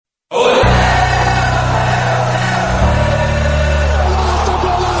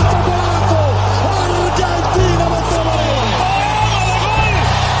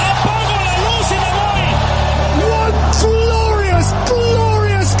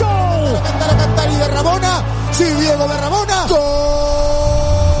Sí, Diego Maradona.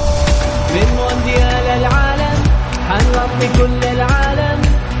 من مونديال العالم حنغطي كل العالم.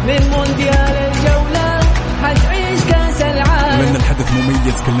 من مونديال الجولة حتعيش كاس العالم. من الحدث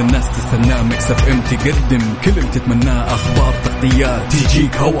مميز كل الناس تستناه. ميكس اف ام تقدم كل اللي تتمناه. اخبار تغطيات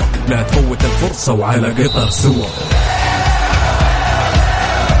تجيك هوا. لا تفوت الفرصة وعلى قطر سوا.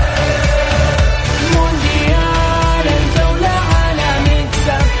 مونديال الجولة على ميكس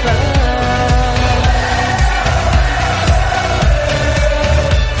اف ام.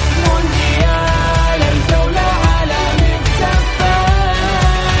 مونديال الجولة على ميكس اف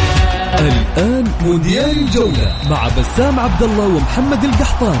ام. الآن مونديال الجولة مع بسام عبد الله ومحمد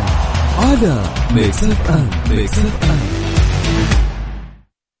القحطاني على ميكس اف ام. ميكس اف ام.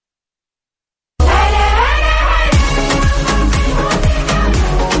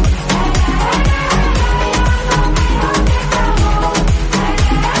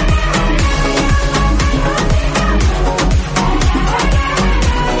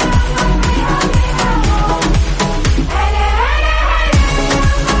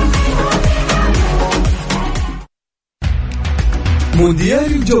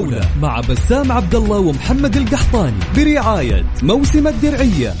 مونديال الجولة مع بسام عبد الله ومحمد القحطاني برعاية موسم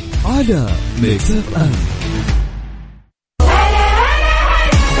الدرعية على ميكس اف ام.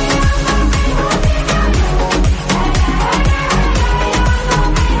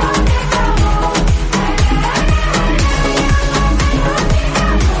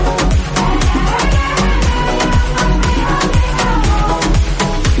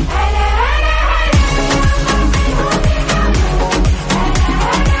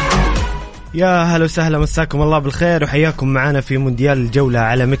 يا هلا وسهلا، مساكم الله بالخير وحياكم معنا في مونديال الجولة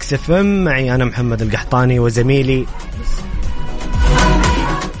على ميكس اف ام. معي أنا محمد القحطاني وزميلي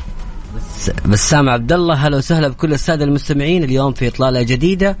بسام عبد الله. هلا وسهلا بكل السادة المستمعين. اليوم في إطلالة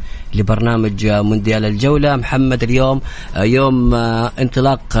جديدة لبرنامج مونديال الجولة. محمد، اليوم يوم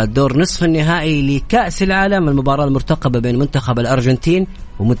انطلاق دور نصف النهائي لكأس العالم، المباراة المرتقبة بين منتخب الأرجنتين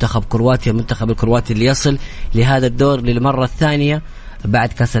ومنتخب كرواتيا. المنتخب الكرواتي اللي يصل لهذا الدور للمرة الثانية بعد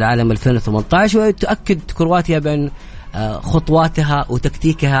كأس العالم 2018، وتؤكد كرواتيا بأن خطواتها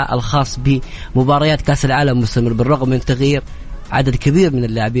وتكتيكها الخاص بمباريات كأس العالم مستمر بالرغم من تغيير عدد كبير من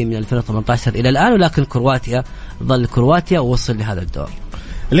اللاعبين من 2018 إلى الآن، ولكن كرواتيا ظل كرواتيا ووصل لهذا الدور.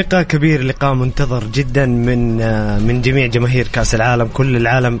 لقاء كبير، لقاء منتظر جدا من جميع جماهير كأس العالم. كل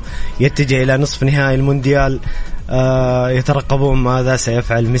العالم يتجه إلى نصف نهائي المونديال، يترقبون ماذا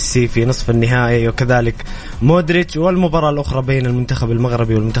سيفعل ميسي في نصف النهائي وكذلك مودريتش. والمباراة الأخرى بين المنتخب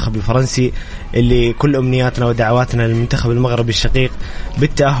المغربي والمنتخب الفرنسي، اللي كل أمنياتنا ودعواتنا للمنتخب المغربي الشقيق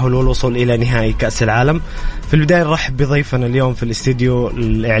بالتأهل والوصول إلى نهائي كأس العالم. في البداية نرحب بضيفنا اليوم في الاستديو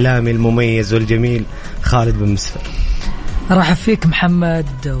الإعلامي المميز والجميل خالد بن مسفر. رحب فيك محمد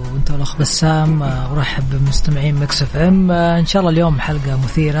وانت والأخ بسام، ورحب بمستمعين ميكس اف ام. ان شاء الله اليوم حلقة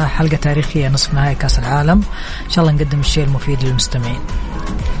مثيرة، حلقة تاريخية، نصف نهائي كأس العالم. ان شاء الله نقدم الشيء المفيد للمستمعين.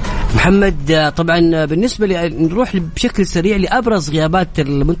 محمد، طبعا بالنسبة نروح بشكل سريع لأبرز غيابات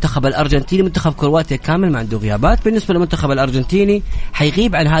المنتخب الأرجنتيني. منتخب كرواتيا كامل ما عنده غيابات. بالنسبة للمنتخب الأرجنتيني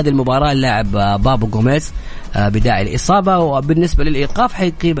حيغيب عن هذه المباراة اللاعب بابو غوميز بداعي الإصابة، وبالنسبة للإيقاف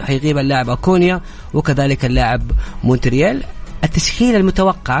حيغيب اللاعب أكونيا وكذلك اللاعب مونتريال. التشكيلة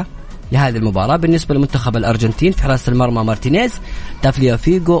المتوقعة لهذه المباراة بالنسبة لمنتخب الأرجنتين: في حراسة المرمى مارتينيز، تافليا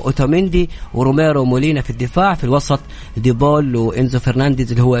فيجو، أوتوميندي، وروميرو مولينا. في الدفاع في الوسط ديبول وإنزو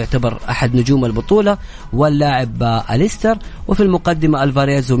فرنانديز اللي هو يعتبر أحد نجوم البطولة واللاعب أليستر. وفي المقدمة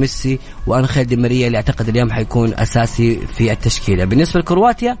ألفاريز وميسي وأنخيل دي ماريا اللي أعتقد اليوم حيكون أساسي في التشكيلة. بالنسبة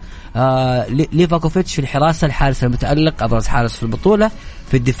لكرواتيا ليفاكوفيتش في الحراسة، الحارس المتألق أبرز حارس في البطولة.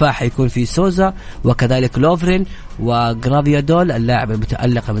 في الدفاع حيكون في سوزا وكذلك لوفرين وغرافيادول اللاعب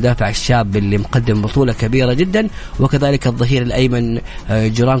المتألق المدافع الشاب اللي مقدم بطولة كبيرة جدا، وكذلك الظهير الأيمن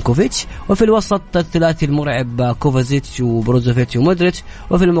جورانكوفيتش. وفي الوسط الثلاثي المرعب كوفازيتش وبروزوفيتش ومودريتش.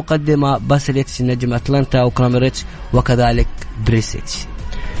 وفي المقدمة باسيليتش نجم أتلانتا وكراميريتش وكذلك بريسيتش.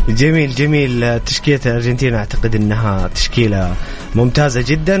 جميل. تشكيلة الأرجنتين أعتقد أنها تشكيلة ممتازة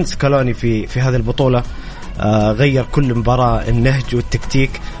جدا. سكالوني في هذه البطولة غير كل مباراة النهج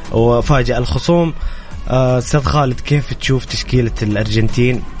والتكتيك وفاجأ الخصوم. أستاذ خالد، كيف تشوف تشكيلة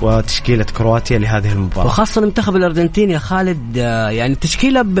الأرجنتين وتشكيلة كرواتيا لهذه المباراة، وخاصة المنتخب الأرجنتين يا خالد؟ يعني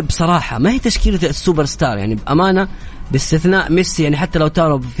تشكيلة بصراحة ما هي تشكيلة السوبر ستار، يعني بأمانة باستثناء ميسي. يعني حتى لو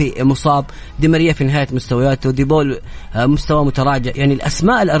تارو في مصاب، دي ماريا في نهاية مستوياته، ديبول مستوى متراجع. يعني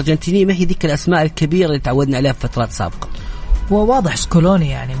الأسماء الأرجنتينية ما هي ذيك الأسماء الكبيرة اللي تعودنا عليها في فترات سابقة. وواضح سكولوني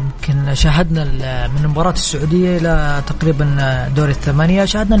يعني يمكن شاهدنا من مباراة السعودية إلى تقريبا دور الثمانية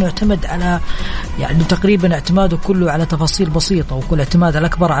شاهدنا أنه يعتمد على يعني تقريبا اعتماده كله على تفاصيل بسيطة وكل اعتماد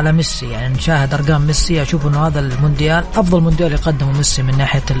الأكبر على ميسي. يعني نشاهد أرقام ميسي أشوف أنه هذا المونديال أفضل مونديال يقدمه ميسي من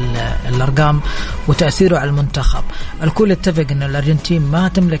ناحية الأرقام وتأثيره على المنتخب. الكل اتفق أن الأرجنتين ما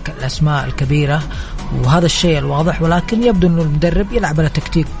تملك الأسماء الكبيرة وهذا الشيء الواضح، ولكن يبدو أنه المدرب يلعب على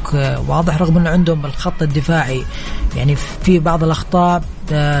تكتيك واضح رغم أنه عندهم الخط الدفاعي يعني في بعض الأخطاء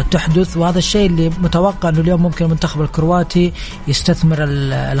تحدث، وهذا الشيء اللي متوقع أنه اليوم ممكن المنتخب الكرواتي يستثمر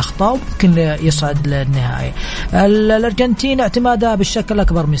الأخطاء وممكن يصعد للنهائي. الأرجنتين اعتمادها بالشكل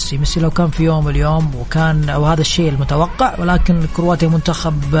الأكبر ميسي لو كان في يوم اليوم وهذا الشيء المتوقع، ولكن كرواتيا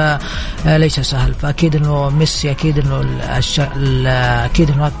منتخب ليس سهل، فأكيد أنه ميسي أكيد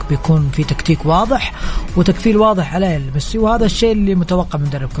أنه بيكون في تكتيك واضح وتكفيل واضح عليه ميسي، وهذا الشيء اللي متوقع من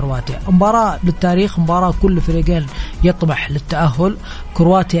مدرب كرواتيا. مباراة للتاريخ، مباراة كل فريقين يطمح للتأهل.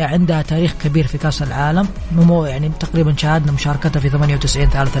 كرواتيا عندها تاريخ كبير في كأس العالم، يعني تقريبا شاهدنا مشاركتها في 98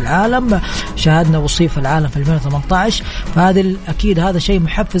 ثالث العالم، شاهدنا وصيف العالم في 2018، فهذا أكيد هذا شيء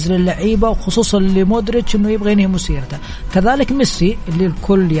محفز للعيبة وخصوصا لمودريتش إنه يبغى ينهي مسيرته. كذلك ميسي اللي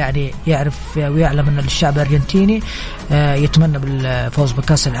الكل يعني يعرف ويعلم أن الشعب الأرجنتيني يتمنى بالفوز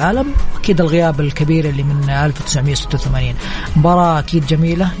بكأس العالم، أكيد الغياب الكبير اللي من 1986. مباراة أكيد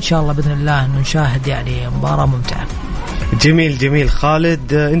جميلة، إن شاء الله بإذن الله إنه نشاهد يعني مباراة ممتعة. جميل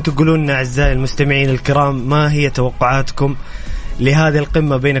خالد. انتم قولوا لنا اعزائي المستمعين الكرام ما هي توقعاتكم لهذه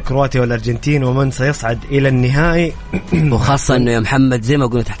القمة بين كرواتيا والأرجنتين ومن سيصعد إلى النهائي؟ وخاصة أنه يا محمد زي ما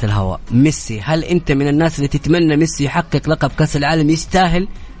قلنا تحت الهواء ميسي، هل أنت من الناس اللي تتمنى ميسي يحقق لقب كأس العالم يستاهل،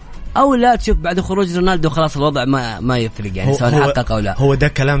 أو لا تشوف بعد خروج رونالدو خلاص الوضع ما يفرق يعني سواء حقق أو لا؟ هو ده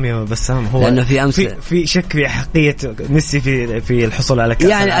كلام يا بسام، هو لأنه في أمس في شك في حقيقة ميسي في الحصول على كأس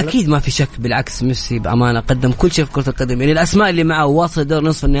يعني العالم. أكيد ما في شك، بالعكس ميسي بأمانة قدم كل شيء في كرة القدم، يعني الأسماء اللي معه واصل دور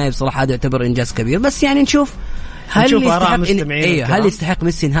نصف النهائي بصراحة هذا يعتبر إنجاز كبير. بس يعني نشوف هل يستحق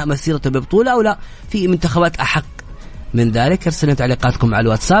ميسي انهاء مسيرته ببطولة أو لا؟ في منتخبات أحق من ذلك. ارسلوا تعليقاتكم على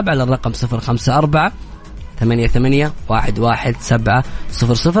الواتساب على الرقم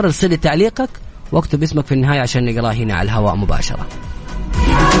 0548811700. ارسل تعليقك واكتب اسمك في النهاية عشان نقراه هنا على الهواء مباشرة.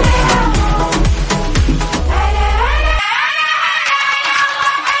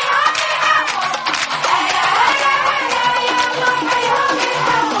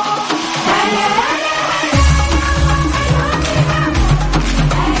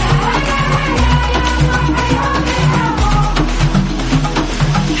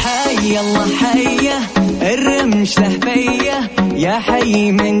 يلا حيه الرمش له فيه يا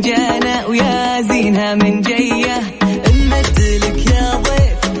حي من جانا ويا زينها من جيه نمدلك يا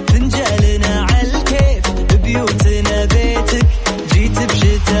ضيف فنجالنا عالكيف بيوتنا بيتك جيت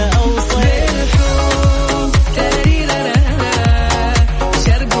بشتاء أو صيف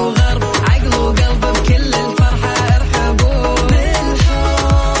شرق وغرب عقل وقلب بكل الفرحة ارحبوا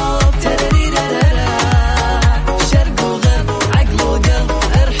بالحب شرق وغرب عقل وقلب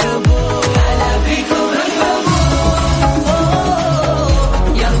ارحبوا هلا بيكم ارحبوا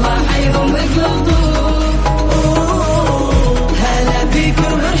يلا حيهم اقلبوا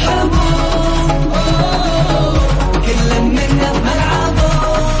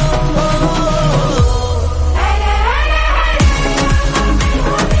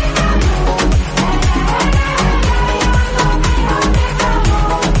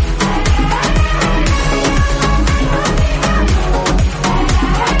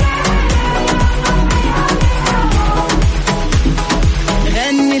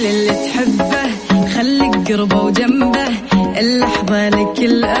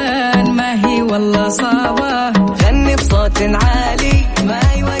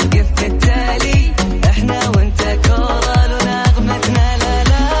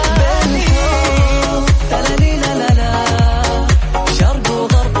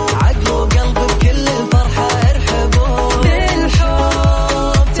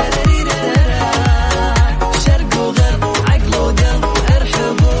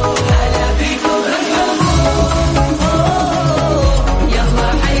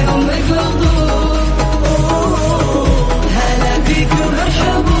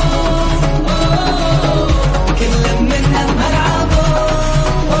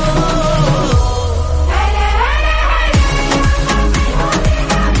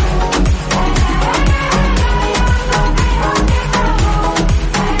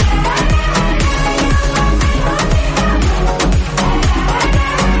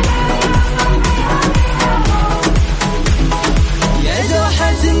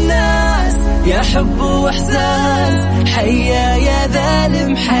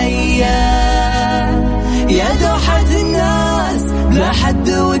ما حد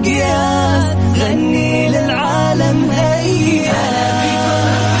وقياس غني للعالم هيا هلا فيكم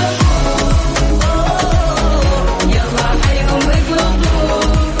يلا حيهم اقلبوا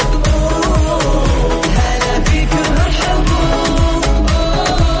هلا فيكم ارحبوا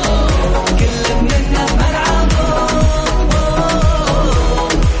كل منا بملعبه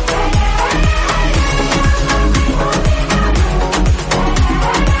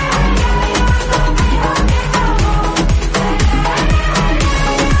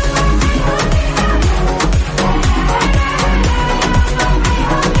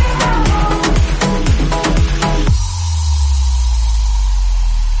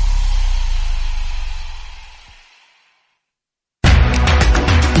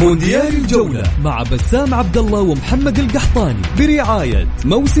مونديال الجولة مع بسام عبد الله ومحمد القحطاني برعاية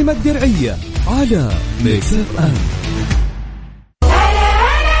موسم الدرعية على ميكس اف ام.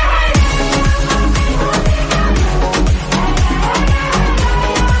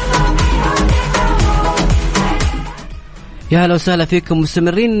 يا هلا وسهلا فيكم،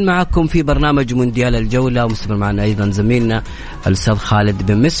 مستمرين معكم في برنامج مونديال الجولة، ومستمر معنا أيضا زميلنا الأستاذ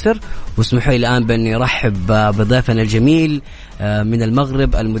خالد بن مسفر. واسمحوا لي الآن بأني أرحب بضيفنا الجميل من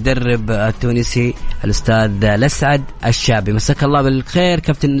المغرب المدرب التونسي الأستاذ لسعد الشابي. مساك الله بالخير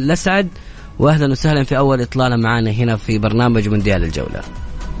كابتن لسعد، وأهلا وسهلا في أول إطلالة معنا هنا في برنامج مونديال الجولة.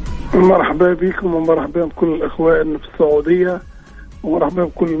 مرحبا بكم ومرحبا بكل الأخوان في السعودية ومرحبا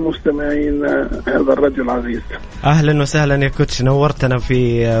بكل المستمعين هذا الراديو العزيز. أهلا وسهلا يا كوتش، نورتنا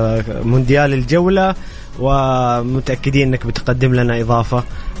في مونديال الجولة، ومتأكدين أنك بتقدم لنا إضافة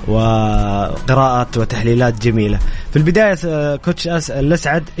وقراءات وتحليلات جميلة. في البداية كوتش أسأل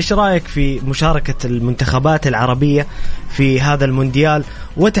لسعد، إيش رأيك في مشاركة المنتخبات العربية في هذا المونديال،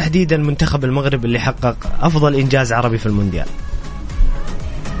 وتحديدا منتخب المغرب اللي حقق أفضل إنجاز عربي في المونديال؟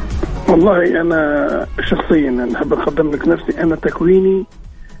 والله أنا شخصيا أحب أقدم لك نفسي، أنا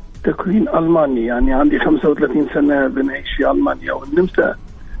تكوين ألماني، يعني عندي 35 سنة بنعيش في ألمانيا والنمسا،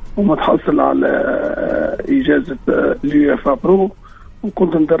 ومتحصل على إجازة اليوفا برو،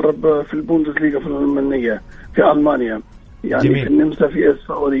 وكنت ندرب في البوندسليغا في الألمانية في ألمانيا، يعني جميل. في النمسا في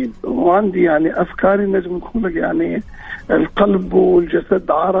اسفاورين، وعندي يعني أفكاري نجم نقول لك يعني القلب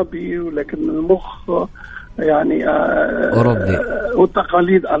والجسد عربي، ولكن المخ يعني أوروبي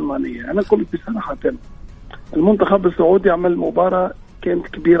والتقاليد ألمانية. أنا قلت بصراحة المنتخب السعودي عمل مباراة كانت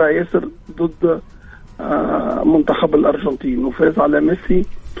كبيرة ياسر ضد منتخب الأرجنتين، وفاز على ميسي،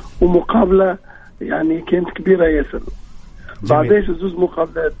 ومقابلة يعني كانت كبيرة ياسر. بعدش زوز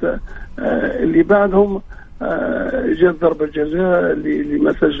مقابلات اللي بعدهم جاءت ضربة جزاء اللي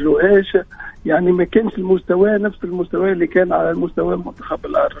ما سجلوهاش، يعني ما كانش المستوى نفس المستوى اللي كان على المستوى المنتخب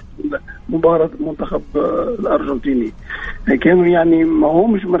مباراة المنتخب الأرجنتيني. كانوا يعني ما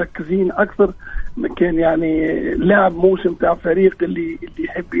همش مركزين أكثر، ما كان يعني لاعب موسم تاع فريق اللي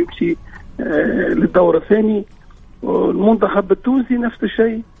يحب يمشي للدور الثاني. والمنتخب التونسي نفس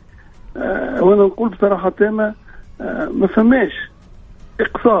الشيء، وانا نقول بصراحة تامة ما فماش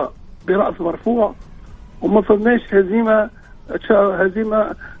إقصاء برأس مرفوع، وما فماش هزيمة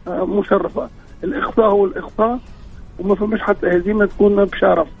مشرفة. الإقصاء هو الإقصاء، وما فماش حتى هزيمة تكون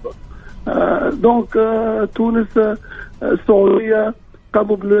بشرف. دونك تونس السعودية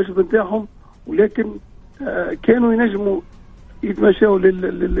قاموا بالواجب نتاعهم، ولكن كانوا ينجموا يتمشوا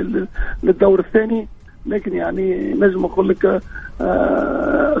للدور الثاني، لكن يعني نجم أقول لك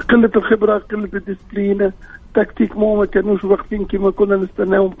قلة الخبرة، قلة الديسبلين، تكتيك ما كانوش واقفين كما كنا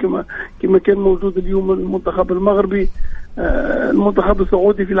نستناهم، كما كان موجود اليوم المنتخب المغربي. المنتخب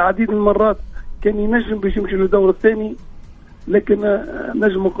السعودي في العديد من المرات كان ينجم باش يمشي للدور الثاني، لكن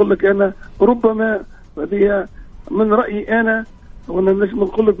نجم أقول لك أنا ربما هذه من رأيي أنا، وانا نجم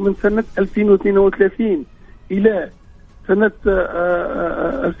نقول لك من سنة 2032 إلى سنة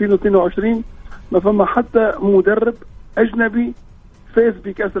 2022 ما فما حتى مدرب أجنبي فاز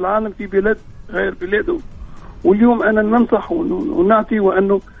بكأس العالم في بلاد غير بلاده. واليوم أنا ننصح ونعطي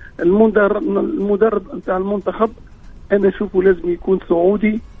وأنه المدرب نتاع المنتخب أنا أشوفه لازم يكون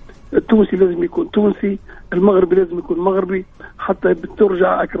سعودي، التونسي لازم يكون تونسي، المغربي لازم يكون مغربي، حتى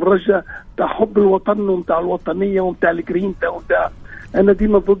بترجع الرجة تاع حب الوطن ومتاع الوطنية ومتاع الجرينتا ومتاع. أنا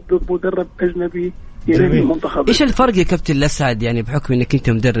ديما ضد مدرب أجنبي يريد المنتخب. إيش الفرق يا كابتن لسعد، يعني بحكم إنك أنت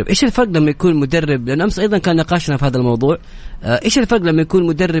مدرب، إيش الفرق لما يكون مدرب، لأن أمس أيضا كان نقاشنا في هذا الموضوع، إيش الفرق لما يكون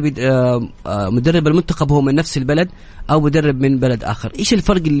مدرب المنتخب هو من نفس البلد أو مدرب من بلد آخر؟ إيش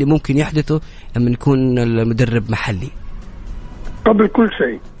الفرق اللي ممكن يحدثه لما يكون المدرب محلي؟ قبل كل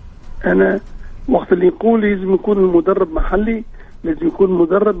شيء أنا وقت اللي يقول لازم يكون المدرب محلي، لازم يكون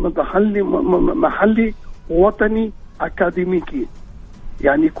مدرب محلي وطني أكاديميكي،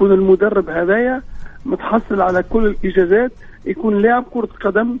 يعني يكون المدرب هذايا متحصل على كل الإجازات، يكون لاعب كرة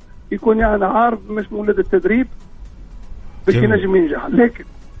قدم، يكون يعني عارف مشمولات التدريب باش ينجم ينجح. لكن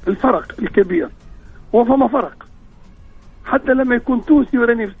الفرق الكبير هو فما فرق، حتى لما يكون تونسي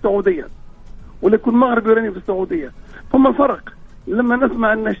وراني في السعودية ولا يكون مغربي وراني في السعودية، فما فرق. لما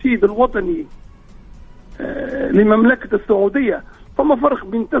نسمع النشيد الوطني لمملكة السعودية، فما فرق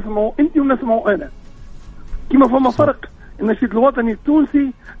بين تسمعوا انت ونسمعوا انا. كما فما فرق النشيد الوطني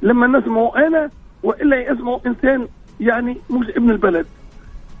التونسي لما نسمعوا انا والا يسمعوا انسان يعني مش ابن البلد.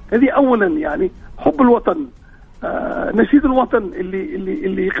 هذه اولا يعني حب الوطن، نشيد الوطن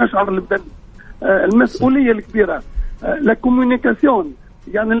اللي يقشعر البدن، المسؤوليه الكبيره، لا كومونيكاسيون،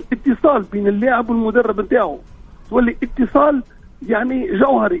 يعني الاتصال بين اللاعب والمدرب نتاعو تولي اتصال يعني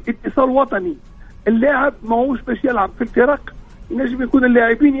جوهري، اتصال وطني. اللاعب ماهوش باش يلعب في الفرق، ينجم يكون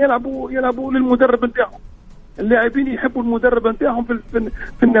اللاعبين يلعبوا للمدرب نتاعهم، اللاعبين يحبوا المدرب نتاعهم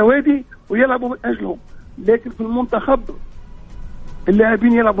في النوادي ويلعبوا من اجلهم. لكن في المنتخب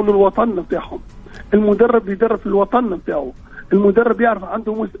اللاعبين يلعبوا للوطن نتاعهم، المدرب يدرب في الوطن نتاعو، المدرب يعرف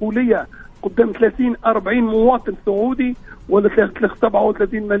عنده مسؤوليه قدام 30-40 مواطن سعودي ولا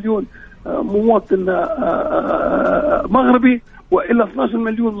 37 مليون مواطن مغربي والا 12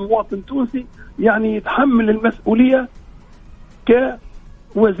 مليون مواطن تونسي، يعني يتحمل المسؤوليه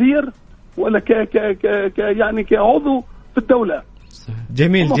كوزير ولا يعني كعضو في الدوله.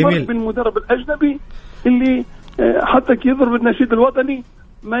 جميل جميل. بالمدرب الاجنبي اللي حتى كي يضرب النشيد الوطني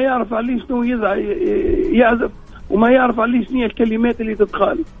ما يعرف عليه شنو يعزف وما يعرف عليه شنو الكلمات اللي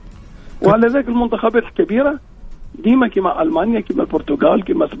تتقال. وعلى ذلك المنتخبات الكبيره ديما كما المانيا، كما البرتغال،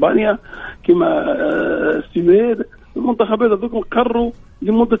 كما اسبانيا، كما السويد، المنتخبات هذوك قرروا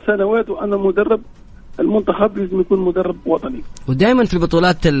لمده سنوات وان مدرب المنتخب لازم يكون مدرب وطني. ودائما في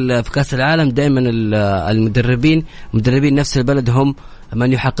البطولات في كاس العالم دائما المدربين مدربين نفس البلد هم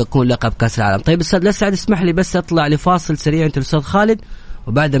من يحققون لقب كاس العالم. طيب استاذ لسعد اسمح لي بس اطلع لفاصل سريع انت الاستاذ خالد،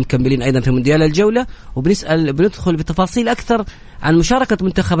 وبعدها مكملين ايضا في مونديال الجوله، بندخل بتفاصيل اكثر عن مشاركه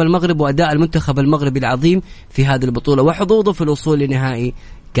منتخب المغرب واداء المنتخب المغربي العظيم في هذه البطوله وحظوظه في الوصول لنهائي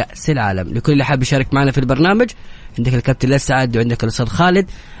كاس العالم. لكل اللي حاب يشارك معنا في البرنامج، عندك الكابتن لسعد وعندك الاستاذ خالد،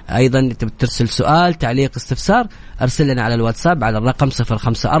 ايضا انت بترسل سؤال تعليق استفسار ارسل لنا على الواتساب على الرقم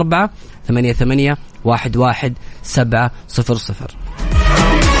 054 88 11 700.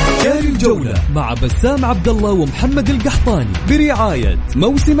 الجولة مع بسام عبد الله ومحمد القحطاني برعاية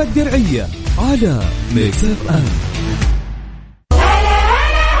موسم الدرعية على ميكس اف ام.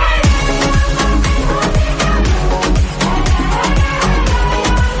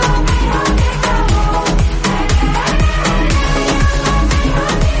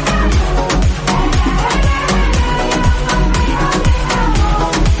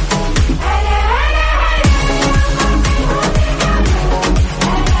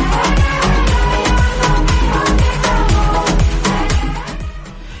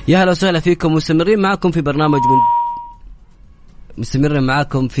 يا هلا وسهلا فيكم، مستمرين معكم في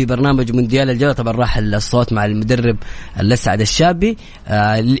برنامج مونديال الجولة. طبعا راح الصوت مع المدرب لسعد الشابي،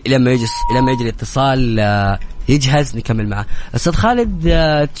 لما يجي الاتصال يجهز نكمل معه. أستاذ خالد،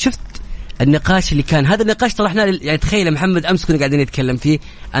 شفت النقاش اللي كان، هذا النقاش طرحناه يعني تخيل محمد أمس كنا قاعدين نتكلم فيه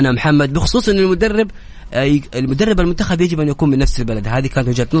أنا ومحمد بخصوص إن المدرب المنتخب يجب أن يكون من نفس البلد. هذه كانت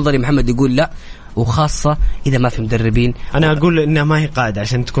وجهة نظري، محمد يقول لا، وخاصة إذا ما في مدربين. أنا أقول إنها ما هي قاعدة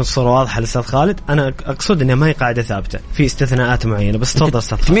عشان تكون الصورة واضحة للأستاذ خالد. أنا أقصد إنها ما هي قاعدة ثابتة، في استثناءات معينة. بس تفضل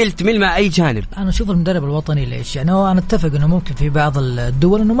أستاذ. تميل مع أي جانب؟ أنا أشوف المدرب الوطني ليش يعني أنا أتفق إنه ممكن في بعض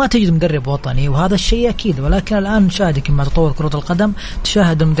الدول إنه ما تجد مدرب وطني، وهذا الشيء أكيد، ولكن الآن نشاهد كما تطور كرة القدم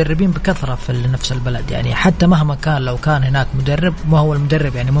تشاهد المدربين بكثرة في نفس البلد. يعني حتى مهما كان لو كان هناك مدرب، ما هو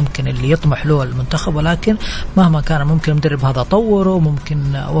المدرب يعني ممكن اللي يطمح له المنتخب، ولكن مهما كان ممكن المدرب هذا طوره،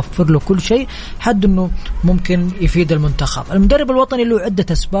 ممكن أوفر له كل شيء حد إنه ممكن يفيد المنتخب. المدرب الوطني له عدة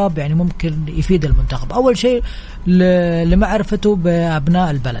أسباب يعني ممكن يفيد المنتخب. أول شيء لمعرفته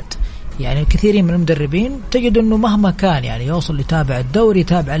بأبناء البلد، يعني كثيرين من المدربين تجد أنه مهما كان يعني يوصل يتابع الدوري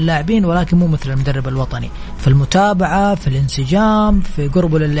يتابع اللاعبين، ولكن مو مثل المدرب الوطني في المتابعة، في الانسجام، في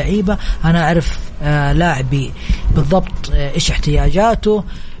قربه للعيبة. أنا أعرف لاعبي بالضبط إيش احتياجاته،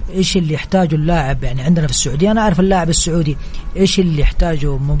 إيش اللي يحتاجه اللاعب. يعني عندنا في السعودية أنا أعرف اللاعب السعودي إيش اللي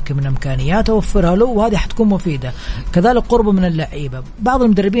يحتاجه ممكن من إمكانيات أوفرها له، وهذه حتكون مفيدة. كذلك قربه من اللعيبة. بعض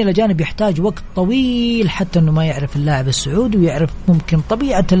المدربين الأجانب يحتاج وقت طويل حتى إنه ما يعرف اللاعب السعودي ويعرف ممكن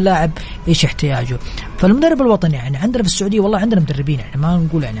طبيعة اللاعب إيش احتياجه. فالمدرب الوطني يعني عندنا في السعوديه والله عندنا مدربين، يعني ما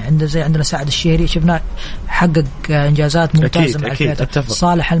نقول يعني عندنا سعد الشهري شفنا حقق انجازات ممتازه مع الفئات،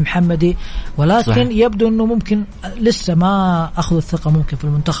 صالح المحمدي، ولكن صحيح. يبدو انه ممكن لسه ما اخذ الثقه ممكن في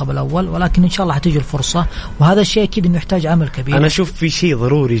المنتخب الاول، ولكن ان شاء الله حتيجي الفرصه، وهذا الشيء اكيد انه يحتاج عمل كبير. انا اشوف في شيء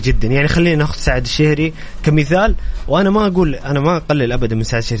ضروري جدا، يعني خلينا ناخذ سعد الشهري كمثال، وانا ما اقول انا ما اقلل ابدا من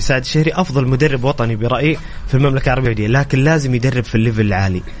سعد الشهري. سعد الشهري افضل مدرب وطني برايي في المملكه العربيه السعوديه، لكن لازم يدرب في الليفل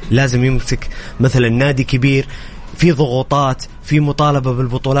العالي، لازم يمسك مثلا نادي كبير في ضغوطات، في مطالبة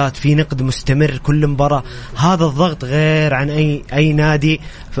بالبطولات، في نقد مستمر كل مباراة. هذا الضغط غير عن أي نادي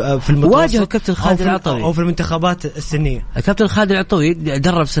في المتوسط. واجه كابتن خالد العطوي أو في المنتخبات السنية. كابتن خالد العطوي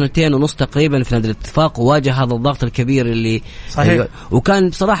درب 2.5 سنين تقريبا في نادي الاتفاق، وواجه هذا الضغط الكبير اللي صحيح. وكان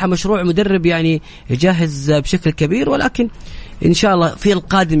بصراحة مشروع مدرب يعني جاهز بشكل كبير، ولكن إن شاء الله في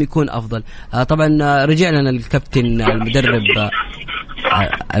القادم يكون أفضل. طبعا رجعنا للكابتن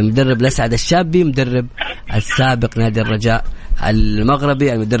المدرب الأسعد الشابي، مدرب السابق نادي الرجاء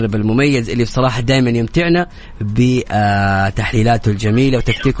المغربي، المدرب المميز اللي بصراحة دائما يمتعنا بتحليلاته الجميلة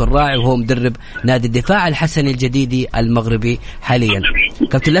وتكتيكه الرائع، وهو مدرب نادي الدفاع الحسني الجديدي المغربي حاليا.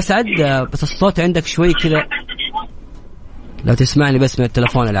 كابتن الأسعد بس الصوت عندك شوي كذا، لو تسمعني بس من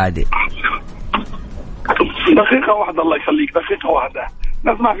التلفون العادي. دقيقة واحدة الله يخليك، دقيقة واحدة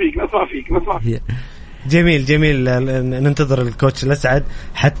نسمع فيك. جميل ننتظر الكوتش الأسعد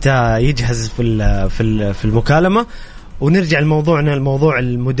حتى يجهز في المكالمة، ونرجع لموضوعنا، الموضوع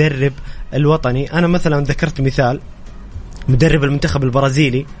المدرب الوطني. أنا مثلا ذكرت مثال مدرب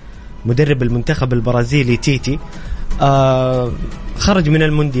المنتخب البرازيلي تيتي، خرج من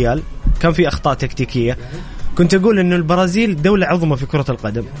المونديال، كان في أخطاء تكتيكية. كنت أقول إنه البرازيل دولة عظمى في كرة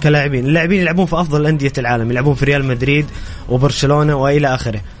القدم كلاعبين، اللاعبين يلعبون في أفضل أندية العالم، يلعبون في ريال مدريد وبرشلونة وإلى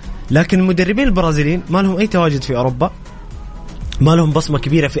آخره، لكن المدربين البرازيليين ما لهم أي تواجد في أوروبا، ما لهم بصمة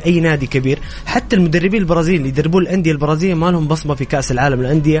كبيرة في أي نادي كبير. حتى المدربين البرازيليين اللي يدربون الأندية البرازيلية ما لهم بصمة في كأس العالم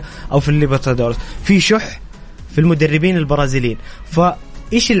للأندية أو في الليبرتادورس. في شح في المدربين البرازيليين.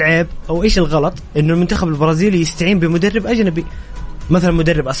 فإيش العيب أو إيش الغلط إنه المنتخب البرازيلي يستعين بمدرب أجنبي، مثلا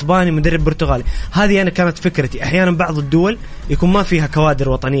مدرب أسباني، مدرب برتغالي؟ هذه أنا كانت فكرتي. أحيانا بعض الدول يكون ما فيها كوادر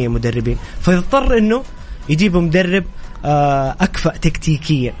وطنية مدربين، فيضطر إنه يجيب مدرب أكفأ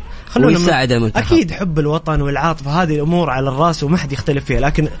تكتيكيا ويساعد المنتخب. أكيد حب الوطن والعاطفة هذه الأمور على الرأس وما حد يختلف فيها،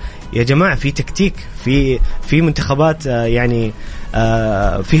 لكن يا جماعة في تكتيك، في منتخبات يعني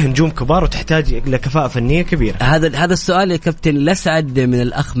فيها نجوم كبار وتحتاج لكفاءة فنية كبيرة. هذا السؤال يا كابتن الأسعد من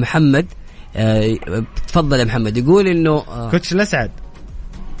الأخ محمد. تفضل يا محمد. يقول إنه كوتش الأسعد.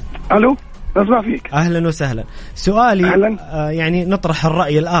 ألو، أسمع فيك. أهلا وسهلا. سؤالي أهلاً. يعني نطرح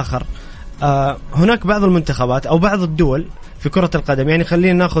الرأي الآخر. هناك بعض المنتخبات أو بعض الدول في كرة القدم، يعني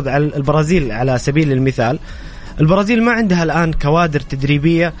خلينا ناخذ على البرازيل على سبيل المثال. البرازيل ما عندها الآن كوادر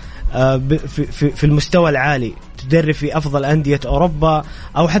تدريبية في المستوى العالي تدرب في أفضل أندية أوروبا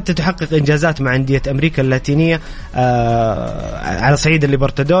أو حتى تحقق إنجازات مع أندية أمريكا اللاتينية على صعيد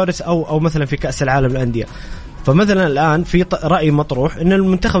الليبرتادورس أو مثلا في كأس العالم للأندية. فمثلا الآن في رأي مطروح أن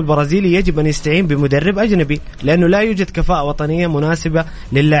المنتخب البرازيلي يجب أن يستعين بمدرب أجنبي، لأنه لا يوجد كفاءة وطنية مناسبة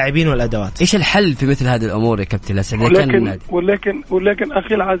للاعبين والأدوات. إيش الحل في مثل هذه الأمور يا كابتن الأسعد؟ ولكن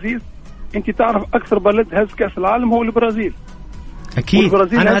أخي العزيز، أنت تعرف أكثر بلد هز كأس العالم هو البرازيل. أكيد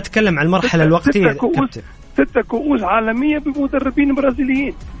أنا أتكلم عن المرحلة الوقتية. 6 كؤوس عالمية بمدربين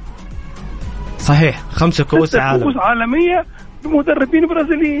برازيليين. صحيح، 5 كؤوس عالمية بمدربين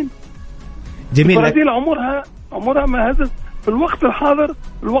برازيليين. جميل. البرازيل عمرها ما هزت في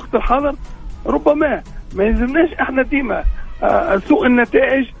الوقت الحاضر. ربما ما يلزمناش احنا ديما سوء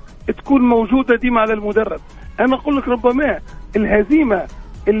النتائج تكون موجودة ديما على المدرب. انا اقول لك ربما الهزيمة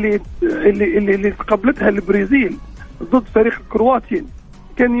اللي قبلتها البرازيل ضد فريق الكرواتي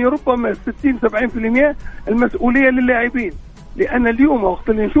كان ربما 60-70% المسؤولية للاعبين، لأن اليوم وقت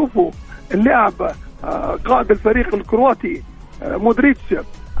اللي نشوفوا اللاعب قائد الفريق الكرواتي مودريتش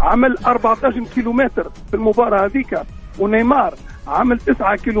عمل 14 كيلومتر في المباراة هذيك، ونيمار عمل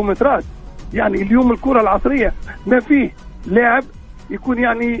 9 كيلومترات. يعني اليوم الكرة العصرية ما فيه لاعب يكون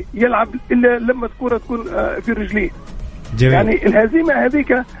يعني يلعب إلا لما الكرة تكون في رجليه. جميل. يعني الهزيمة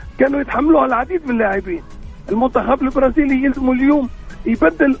هذيك كانوا يتحملوها العديد من اللاعبين. المنتخب البرازيلي يلزم اليوم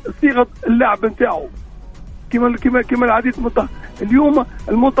يبدل صيغة اللعب نتاعو كما العديد من اليوم.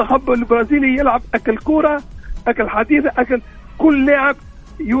 المنتخب البرازيلي يلعب أكل كرة، أكل حديثة، أكل كل لاعب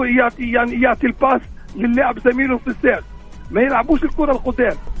يعطي الباس للاعب زميله في الساق، ما يلعبوش الكرة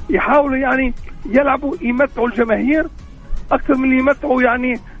القدام، يحاولوا يعني يلعبوا يمتعوا الجماهير أكثر من يمتعوا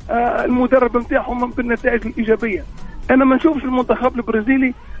يعني المدرب نتاعهم بالنتائج الإيجابية. أنا ما نشوفش المنتخب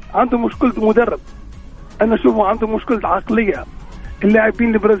البرازيلي عنده مشكلة مدرب، أنا أشوفه عنده مشكلة عقلية.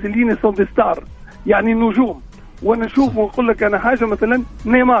 اللاعبين البرازيليين سون دي ستار، يعني نجوم. وانا نشوف ونقول لك انا حاجه مثلا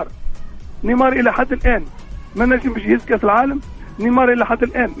نيمار الى حد الان ما نجمش يهز كاس العالم. نيمار الى حد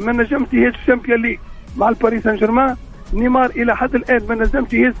الان ما نجمش يهز الشامبيون ليج مع الباريس سان جيرمان. نيمار الى حد الان ما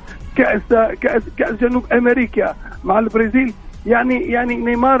نجمش يهز كاس جنوب امريكا مع البرازيل. يعني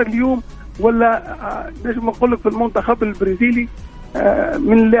نيمار اليوم ولا نجم نقول لك في المنتخب البرازيلي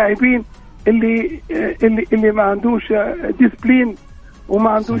من اللاعبين اللي ما عندوش ديسبلين وما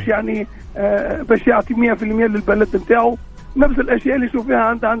عندوش يعني باش يعطي 100% للبلد نتاعو. نفس الاشياء اللي نشوف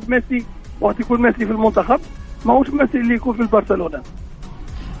فيها عند ميسي وقت يكون ميسي في المنتخب ماهوش ميسي اللي يكون في البرشلونه.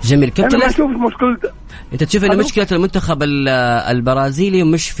 جميل. انا ما نشوفش مشكله. انت تشوف ان مشكله المنتخب البرازيلي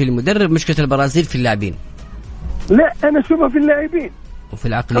مش في المدرب، مشكله البرازيل في اللاعبين؟ لا انا اشوفها في اللاعبين وفي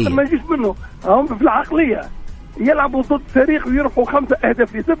العقليه. ما يجيش منه هم في العقليه. يلعبوا ضد فريق ويربحوا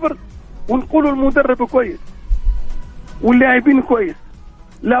 5-0 ونقولوا المدرب كويس واللاعبين كويس.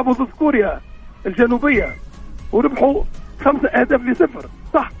 لعبوا ضد كوريا الجنوبيه وربحوا 5-0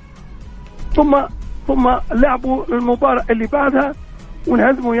 صح. ثم لعبوا المباراة اللي بعدها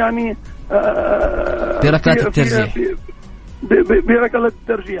ونهزموا يعني بركلات الترجيح. بركلات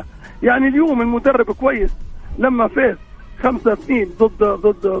الترجيح. يعني اليوم المدرب كويس لما فاز 5-2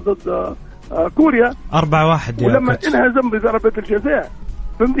 ضد كوريا 4-1 ولما انهزم بضربة الجزاء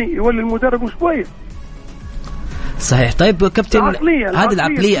فهمتني يولي المدرب مش كويس. صحيح. طيب كابتن، هذه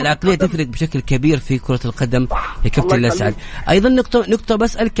العقلية تفرق بشكل كبير في كرة القدم يا كابتن الأسعد. أيضا نقطة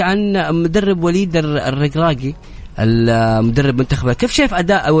بسألك عن مدرب وليد الرقراقي المدرب منتخب، كيف شايف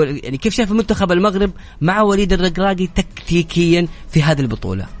أداء يعني كيف شايف منتخب المغرب مع وليد الرقراقي تكتيكيا في هذه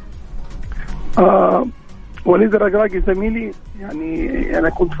البطولة؟ وليد الرقراقي زميلي، يعني أنا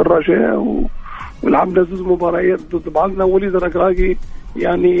كنت في الرجاء ولعبنا 2 مباريات ضد بعضنا. وليد الرقراقي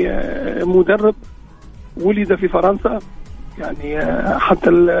يعني مدرب ولد في فرنسا، يعني حتى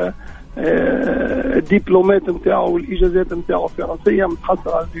الدبلومات نتاعه والاجازات نتاعه فرنسيه متحصل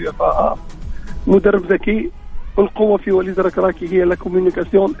على الUEFA. مدرب ذكي. القوه في وليد الركراكي هي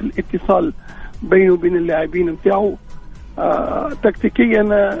الكوميونيكاسيون، الاتصال بينه وبين اللاعبين نتاعه. تكتيكيا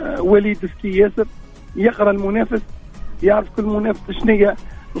وليد ذكي ياسر، يقرا المنافس، يعرف كل منافس شنو هي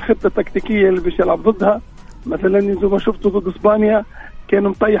الخطه التكتيكيه اللي باش يلعب ضدها. مثلا انتم شفتوا ضد اسبانيا كان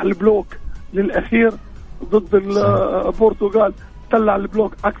مطيح البلوك للاخير، ضد البرتغال طلع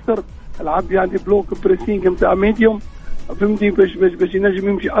البلوك اكثر، العب يعني بلوك بريسينج نتاع ميديوم فهمتي باش ينجم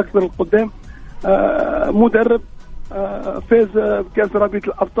يمشي اكثر لقدام. مدرب فاز بكاس رابطه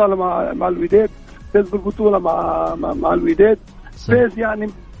الابطال مع الوداد، فاز بالبطوله مع الوداد، فاز يعني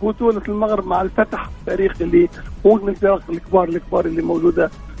بطوله المغرب مع الفتح، فريق اللي هو من الفرق الكبار اللي موجوده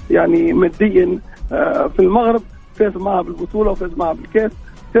يعني ماديا في المغرب. فاز معها بالبطوله وفاز معها بالكاس،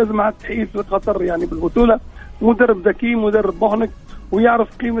 فاز مع التحقيق في قطر يعني بالبطوله. مدرب ذكي، مدرب محنك، ويعرف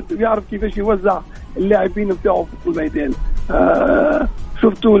قيمه، ويعرف كيفاش يوزع اللاعبين بتاعه في الميدان.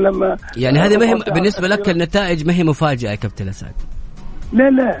 شفتوا لما يعني هذه مهم بالنسبه لك، النتائج ما هي مفاجاه يا كابتن اسعد؟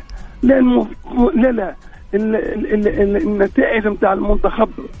 لا النتائج نتاع المنتخب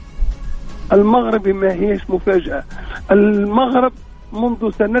المغربي ما هيش مفاجاه. المغرب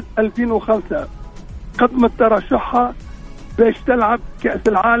منذ سنه 2005 قدمت ترشحها باش تلعب كأس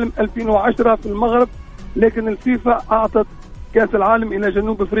العالم 2010 في المغرب، لكن الفيفا أعطت كأس العالم إلى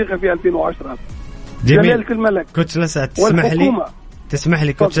جنوب أفريقيا في 2010. جلالة الملك كوتش الأسعد تسمح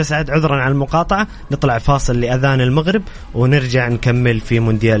لي كوتش الأسعد عذرا على المقاطعة، نطلع فاصل لأذان المغرب ونرجع نكمل في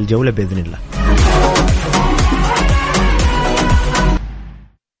مونديال الجولة بإذن الله.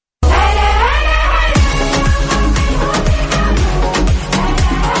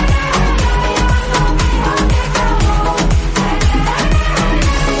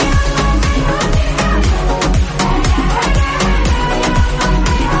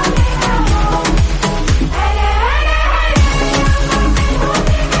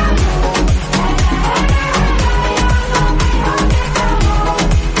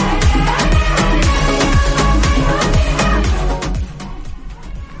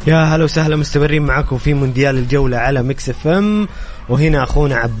 يا هلا وسهلا، مستمرين معكم في مونديال الجولة على ميكس اف ام. وهنا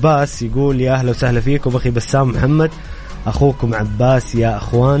أخونا عباس يقول يا هلا وسهلا فيكم أخي بسام محمد، أخوكم عباس يا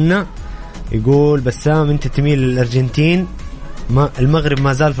أخواننا. يقول بسام أنت تميل للأرجنتين، ما المغرب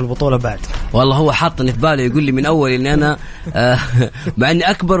ما زال في البطولة بعد. والله هو حاطني في باله، يقول لي من أول إن أنا مع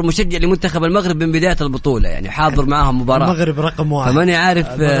إني أكبر مشجع لمنتخب المغرب من بداية البطولة، يعني حاضر معهم مباراة المغرب رقم 1، فماني عارف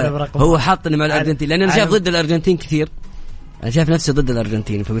هو حاطني مع الأرجنتين، لأن أنا شايف ضد الأرجنتين كثير، أنا شايف نفسي ضد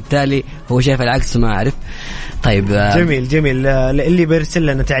الأرجنتين، فبالتالي هو شايف العكس ما أعرف. طيب جميل اللي بيرسل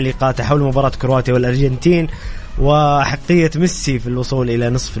لنا تعليقاته حول مباراة كرواتيا والأرجنتين وحقية ميسي في الوصول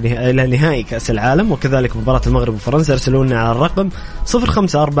إلى إلى نهائي كأس العالم، وكذلك مباراة المغرب وفرنسا. ارسلونا على الرقم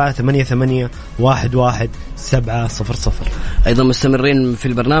 0548811700. أيضا مستمرين في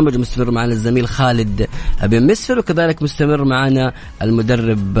البرنامج، ومستمر معنا الزميل خالد بن مسفر، وكذلك مستمر معنا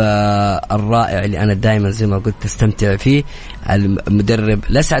المدرب الرائع اللي أنا دائما زي ما قلت استمتع فيه، المدرب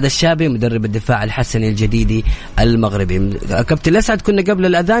الأسعد الشابي، مدرب الدفاع الحسني الجديدي المغربي. كابتن الأسعد، كنا قبل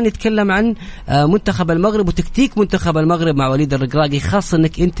الأذان نتكلم عن منتخب المغرب وتكتيك منتخب المغرب مع وليد الركراكي، خاصة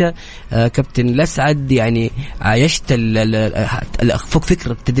أنك أنت كابتن الأسعد يعني عايشت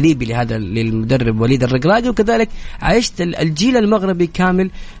فكرة التدريبي لهذا للمدرب وليد الركراكي، وكذلك عايشت الجيل المغربي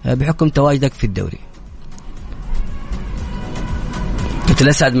كامل بحكم تواجدك في الدوري. كابتن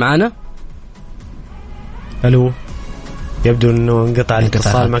الأسعد معنا؟ ألو، يبدو أنه انقطع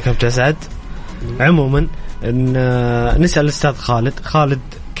الاتصال مع كابتن أسعد. عموما نسأل الأستاذ خالد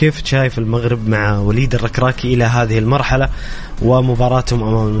كيف شايف المغرب مع وليد الركراكي إلى هذه المرحلة ومباراتهم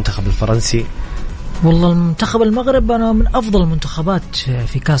أمام المنتخب الفرنسي؟ والله المنتخب المغرب أنا من أفضل المنتخبات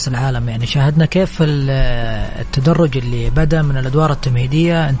في كأس العالم. يعني شاهدنا كيف التدرج اللي بدأ من الأدوار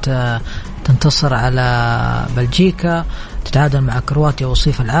التمهيدية، أنت تنتصر على بلجيكا، تتعادل مع كرواتيا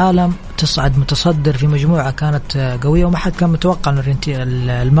وصيف العالم، تصعد متصدر في مجموعة كانت قوية وما حد كان متوقع أن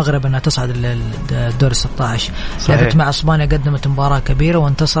المغرب أنها تصعد الدور 16. لعبت مع إسبانيا، قدمت مباراة كبيرة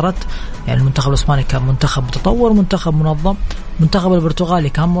وانتصرت. يعني المنتخب الإسباني كان منتخب متطور، منتخب منظم. منتخب البرتغالي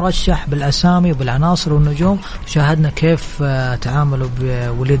كان مرشح بالأسامي وبالعناصر والنجوم. شاهدنا كيف تعاملوا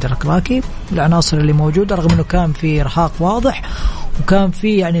بوليد الركراكي والعناصر اللي موجودة، رغم أنه كان في إرهاق واضح وكان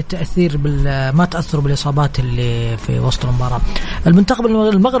في يعني تأثير ما تأثروا بالإصابات اللي في وسط المباراة. المنتخب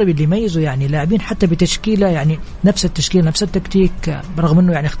المغربي اللي يميزه يعني لاعبين حتى بتشكيلة يعني نفس التشكيل نفس التكتيك، برغم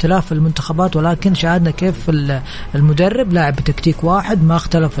أنه يعني اختلاف المنتخبات، ولكن شاهدنا كيف المدرب لاعب بتكتيك واحد، ما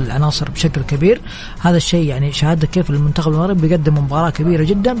اختلف العناصر بشكل كبير. هذا الشيء يعني شاهدنا كيف المنتخب المغربي بيقدم مباراة كبيرة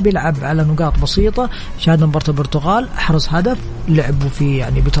جدا، بيلعب على نقاط بسيطة. شاهدنا مباراة البرتغال أحرز هدف، لعبوا في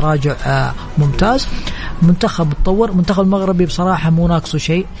يعني بتراجع ممتاز. منتخب تطور. منتخب المغربي بصراحة مو ناقصه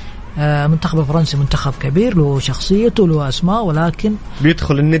شيء. منتخب الفرنسي منتخب كبير له شخصيته له أسماء، ولكن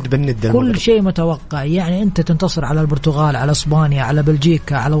بيدخل الند بالند كل شيء متوقع. يعني أنت تنتصر على البرتغال، على إسبانيا، على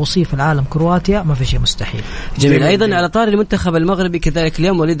بلجيكا، على وصيف العالم كرواتيا، ما في شيء مستحيل. جميل. أيضا على طار المنتخب المغربي كذلك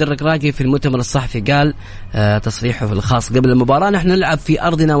اليوم وليد الركراكي في المؤتمر الصحفي قال تصريحه في الخاص قبل المباراة: نحن نلعب في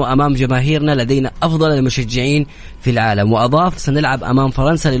أرضنا وأمام جماهيرنا، لدينا أفضل المشجعين في العالم. وأضاف: سنلعب أمام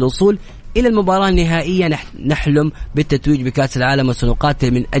فرنسا للوصول إلى المباراة النهائية، نحلم بالتتويج بكأس العالم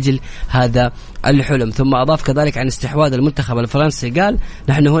وسنقاتل من أجل هذا الحلم. ثم أضاف كذلك عن استحواذ المنتخب الفرنسي، قال: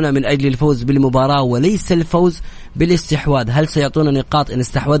 نحن هنا من أجل الفوز بالمباراة وليس الفوز بالاستحواذ. هل سيعطونا نقاط إن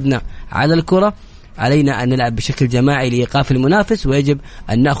استحوذنا على الكرة؟ علينا أن نلعب بشكل جماعي لإيقاف المنافس، ويجب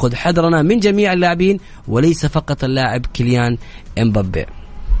أن نأخذ حذرنا من جميع اللاعبين وليس فقط اللاعب كيليان إمبابي.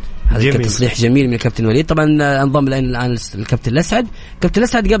 هذا تصريح جميل من الكابتن وليد. طبعا انضم الآن الكابتن الأسعد. كابتن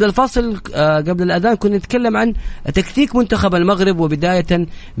الأسعد قبل الفاصل قبل الأذان كنا نتكلم عن تكتيك منتخب المغرب، وبداية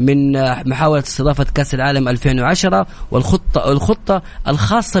من محاولة استضافة كأس العالم 2010 والخطة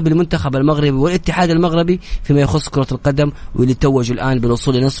الخاصة بالمنتخب المغربي والاتحاد المغربي فيما يخص كرة القدم، واللي توجوا الآن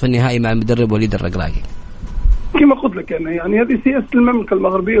بالوصول لنصف النهائي مع المدرب وليد الركراكي. كما قلت لك أنا يعني هذه سياسة المملكة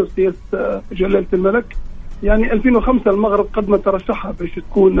المغربية وسياسة جلالة الملك. يعني 2005 المغرب قدمت ترشحها باش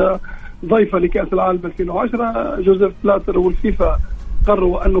تكون ضيفة لكأس العالم 2010. جوزيف بلاتر والفيفا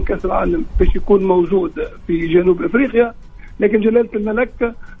قرروا أنه كأس العالم باش يكون موجود في جنوب أفريقيا، لكن جلالة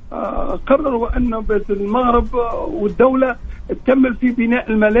الملك قرروا أن المغرب والدولة تكمل في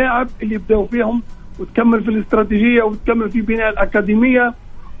بناء الملاعب اللي بدأوا فيهم، وتكمل في الاستراتيجية، وتكمل في بناء الأكاديمية،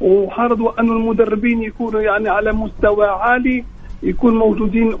 وحرضوا أن المدربين يكونوا يعني على مستوى عالي، يكون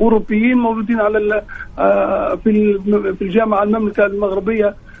موجودين أوروبيين موجودين على في الجامعة المملكة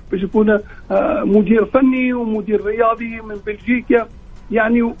المغربية، باش يكون مدير فني ومدير رياضي من بلجيكا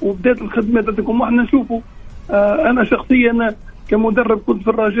يعني. وبدأت الخدمة تاعكم واحنا نشوفوا. أنا شخصيا كمدرب كنت في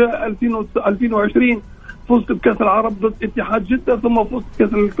الرجاء 2020 فزت بكأس العرب ضد اتحاد جدة، ثم فزت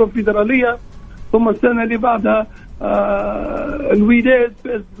بكأس الكونفدرالية، ثم السنة اللي بعدها الوداد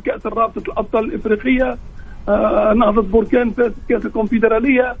فاز بكأس رابطة الأبطال الإفريقية، نهضة بركان فاز بكأس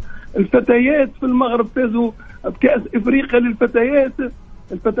الكونفدرالية. الفتيات في المغرب فازوا بكأس إفريقيا للفتيات.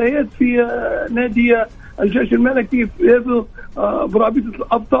 الفتيات في نادي الجيش الملكي فازوا برابطة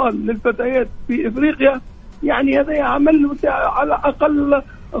الأبطال للفتيات في إفريقيا. يعني هذا عمل على أقل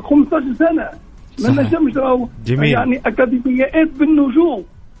 15 سنة. ما نجمش راهو يعني أكاديميات بالنجوم،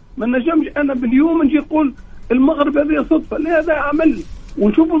 ما نجمش أنا باليوم نجي نقول المغرب هذه صدفة، لا هذا عمل.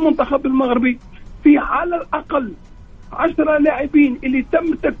 ونشوف المنتخب المغربي في على الأقل 10 لاعبين اللي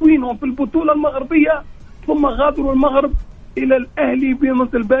تم تكوينهم في البطولة المغربية ثم غادروا المغرب إلى الأهلي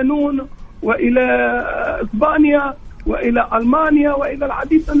بمصر البانون وإلى إسبانيا وإلى ألمانيا وإلى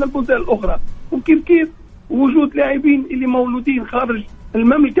العديد من البلدان الأخرى. وكيف وجود لاعبين اللي مولودين خارج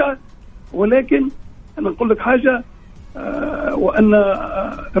المملكة. ولكن أنا نقول لك حاجة، وأن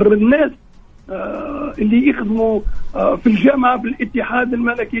الناس اللي يخدموا في الجامعة بالاتحاد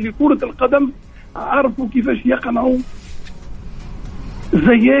الملكي لكرة القدم عرفوا كيفاش يقنعوا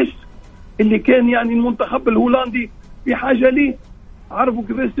زياش اللي كان يعني المنتخب الهولندي في حاجة ليه. عرفوا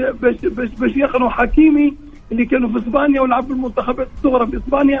كيفاش باش يقنعوا حكيمي اللي كانوا في اسبانيا ولعبوا في المنتخبات الصغرى في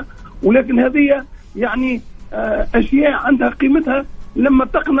اسبانيا. ولكن هذه يعني اشياء عندها قيمتها لما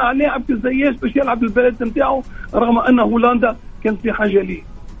تقنع لاعب كزياش باش يلعب البلد نتاعو رغم ان هولندا كانت في حاجه ليه.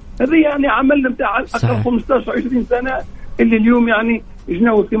 هذه يعني عمل نتاع اقل 15 20 سنه اللي اليوم يعني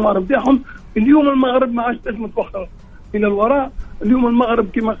جناوا الثمار نتاعهم. اليوم المغرب ما عادش تنجم تفخر الى الوراء. اليوم المغرب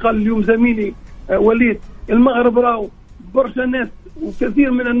كما قال اليوم زميلي وليد، المغرب راهو برشا ناس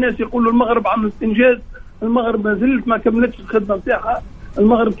وكثير من الناس يقولوا المغرب عملت انجاز. المغرب ما زلت ما كملتش الخدمه نتاعها.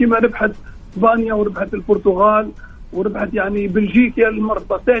 المغرب كما ربحت اسبانيا وربحت البرتغال وربحت يعني بلجيكا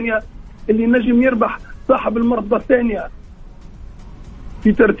المرتبه الثانيه، اللي نجم يربح صاحب المرتبه الثانيه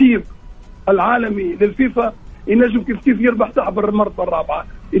في ترتيب العالمي للفيفا ينجم كيف يربح صاحب المرتبه الرابعه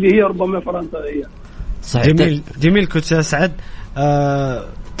اللي هي ربما فرنسا هي. صحيح. جميل كوتش اسعد.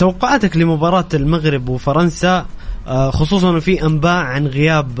 توقعاتك لمباراة المغرب وفرنسا، خصوصا في انباء عن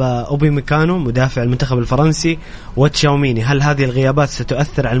غياب اوباميكانو مدافع المنتخب الفرنسي وتشاوميني، هل هذه الغيابات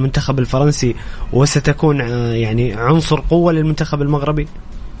ستؤثر على المنتخب الفرنسي وستكون يعني عنصر قوة للمنتخب المغربي؟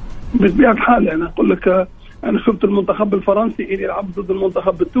 بطبيعة الحال انا اقول لك، انا شفت المنتخب الفرنسي اللي يلعب ضد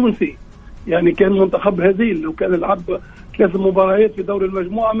المنتخب التونسي، يعني كان منتخب هزيل وكان يلعب 3 مباريات في دور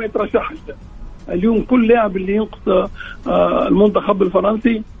المجموعة ما يترشحش. اليوم كل لاعب اللي ينقص المنتخب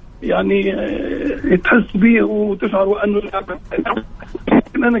الفرنسي يعني تحس به وتشعر وانه لاعب.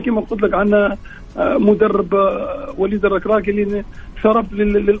 انا كما قلت لك عندنا مدرب وليد الركراكي اللي شرف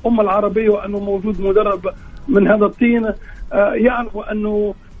للامه العربيه وانه موجود مدرب من هذا الطين، يعرف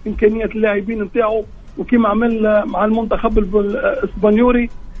انه امكانيات اللاعبين نتاعو. وكما عمل مع المنتخب الاسبانيوري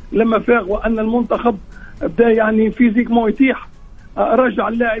لما فاق وان المنتخب بدا يعني فيزيكمون يتيح، رجع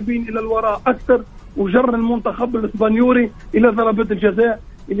اللاعبين الى الوراء اكثر وجر المنتخب الاسبانيوري الى ضربات الجزاء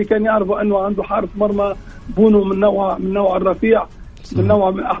اللي كان يعرفوا انه عنده حارس مرمى بونو من نوع الرفيع، من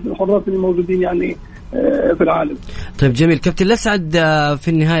نوع من احد الحراس اللي موجودين يعني في العالم. طيب جميل كابتن الأسعد، في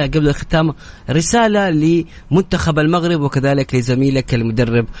النهاية قبل الختام رسالة لمنتخب المغرب وكذلك لزميلك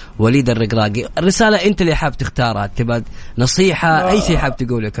المدرب وليد الركراكي، الرسالة أنت اللي حاب تختارها، تبغى نصيحة أي شيء حاب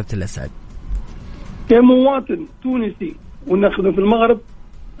تقوله كابتن الأسعد؟ كمواطن تونسي ونخدم في المغرب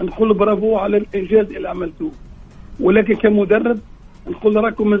نقول برافو على الإنجاز اللي عملتوه، ولكن كمدرب نقول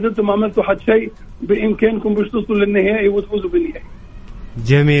راكم ما زلتم عملتوا حد شيء بإمكانكم باش توصلوا للنهائي وتفوزوا بالنهائي.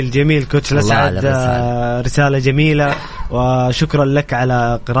 جميل كوتش الأسعد، رسالة جميلة وشكرا لك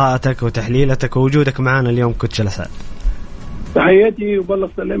على قراءتك وتحليلتك ووجودك معنا اليوم كوتش الأسعد. تحياتي وبلغ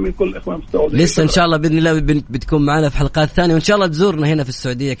سلامي لكل الإخوان المستودعين. لسه إن شاء الله بإذن الله بتكون معنا في حلقات ثانية، وإن شاء الله تزورنا هنا في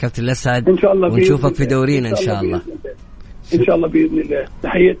السعودية كابتن الأسعد إن شاء الله ونشوفك في دورينا إن شاء الله. إن شاء الله بإذن الله.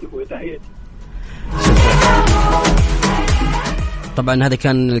 تحياتي تحياتي. طبعا هذا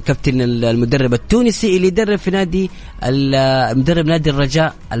كان الكابتن المدرب التونسي اللي يدرب في مدرب نادي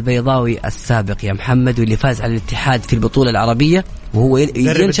الرجاء البيضاوي السابق يا محمد، واللي فاز على الاتحاد في البطولة العربية، وهو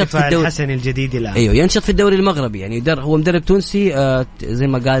ينشط في الدوري الحسني الجديد الآن. أيوه ينشط في الدوري المغربي، يعني هو مدرب تونسي زي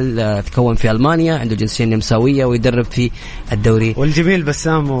ما قال تكون في ألمانيا، عنده جنسية نمساوية ويدرب في الدوري. والجميل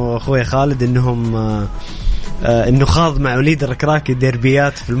بسام وأخوي خالد إنهم انه خاض مع وليد الركراكي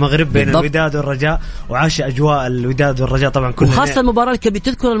ديربيات في المغرب بين الوداد والرجاء، وعاش اجواء الوداد والرجاء طبعا كلها، وخاصه المباراه الكبيره.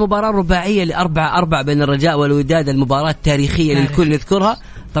 تذكر المباراه الرباعيه ل4-4 بين الرجاء والوداد، المباراه التاريخيه اللي الكل يذكرها.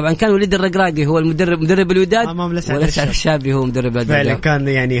 طبعا كان وليد الركراكي هو مدرب الوداد، ولسعد الشابي هو مدرب الوداد. فعلا كان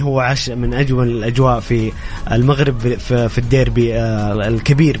يعني هو عاش من اجمل الاجواء في المغرب في الديربي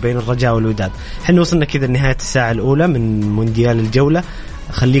الكبير بين الرجاء والوداد. احنا وصلنا كذا لنهايه الساعه الاولى من مونديال الجوله،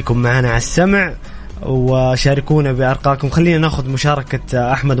 خليكم معنا على السمع وشاركونا بأرقامكم. خلينا ناخذ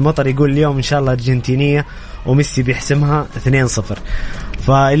مشاركة أحمد مطر، يقول اليوم إن شاء الله أرجنتينية وميسي بيحسمها 2-0.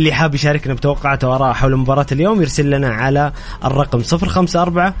 فاللي حاب يشاركنا بتوقعات وآراء حول مباراة اليوم يرسل لنا على الرقم 054-88-11700.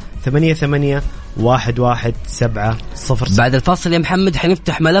 بعد الفاصل يا محمد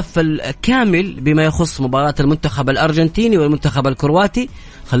حنفتح ملف الكامل بما يخص مباراة المنتخب الأرجنتيني والمنتخب الكرواتي.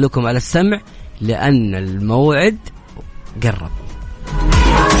 خلوكم على السمع لأن الموعد قرب.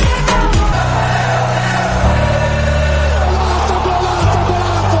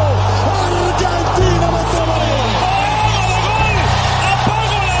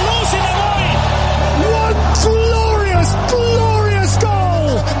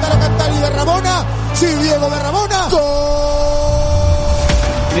 Sí, Diego de Rabona.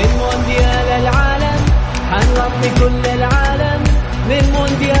 من مونديال العالم حنغطي كل العالم. من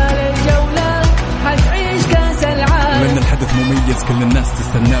مونديال الجولة حتعيش كاس العالم. من الحدث مميز كل الناس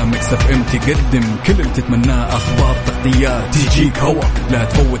تستناه، ميكس اف ام تقدم كل اللي تتمناه، اخبار تغطيات تجيك هوا، لا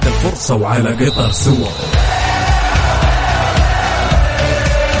تفوت الفرصة وعلى قطر سوا.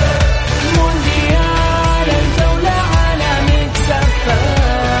 مونديال الجولة على ميكس اف ام.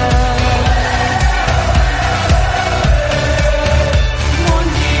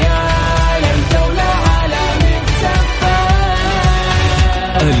 مونديال الجولة على ميكس اف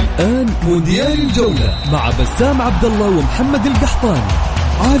ام. الآن مونديال الجولة مع بسام عبد الله ومحمد القحطاني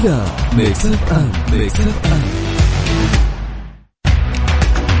على ميكس اف ام. ميكس اف ام.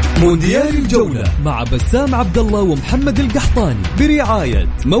 مونديال الجولة مع بسام عبد الله ومحمد القحطاني برعاية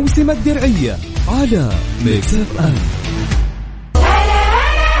موسم الدرعية على ميكس اف ام.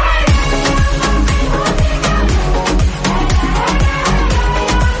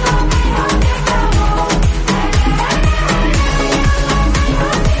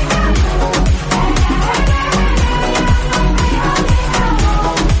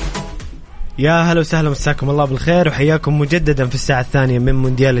 يا هلا وسهلا، مساكم الله بالخير وحياكم مجددا في الساعة الثانية من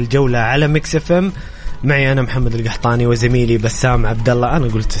مونديال الجولة على ميكس اف ام. معي أنا محمد القحطاني وزميلي بسام عبد الله. أنا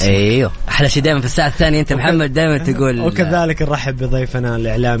قلت اسمه. ايوه احلى شيء دائما في الساعة الثانية انت محمد دائما تقول. وكذلك نرحب بضيفنا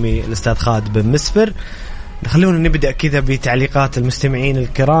الإعلامي الأستاذ خالد بن مسفر. خلونا نبدأ كذا بتعليقات المستمعين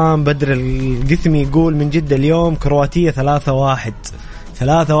الكرام. بدر القثمي يقول من جدة اليوم كرواتية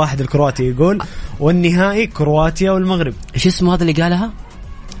 3-1 الكرواتي يقول، والنهائي كرواتيا والمغرب. ايش اسمه هذا اللي قالها؟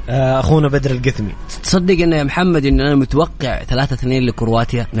 أخونا بدر القثمي. تصدق أن يا محمد إن أنا متوقع 3-2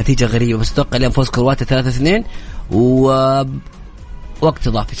 لكرواتيا، نتيجة غريبة بس أتوقع اليوم فوز كرواتيا 3-2 ووقت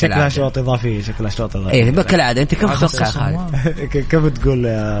إضافي. شكلها شوط إضافي. إيه كالعادة. أنت كيف تتوقع خالد؟ كيف تقول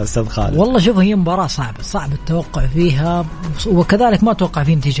يا أستاذ خالد؟ والله شوف هي مباراة صعب التوقع فيها، وكذلك ما أتوقع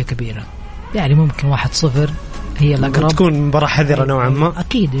فيه نتيجة كبيرة، يعني ممكن 1-0 هي الأقرب. تكون مباراة حذرة نوعا ما.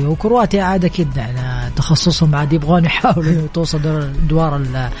 أكيد. وكرواتيا عاد أكيد يعني تخصصهم عاد يبغون يحاولوا توصل دوار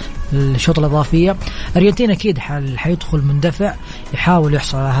الشوط الإضافية. الأرجنتين أكيد حيدخل مندفع يحاول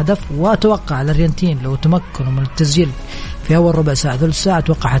يحصل على هدف، وأتوقع الأرجنتين لو تمكنوا من التسجيل في أول ربع ساعة ثلث ساعة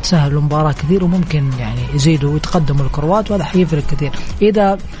أتوقع حتسهل المباراة كثير، وممكن يعني يزيدوا ويتقدموا الكروات، وهذا حيفرق كثير.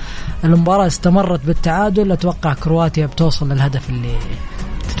 إذا المباراة استمرت بالتعادل أتوقع كرواتيا بتوصل للهدف اللي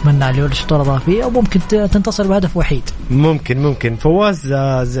تتمنى عليه الشوط الإضافي، أو ممكن تنتصر بهدف وحيد. ممكن فواز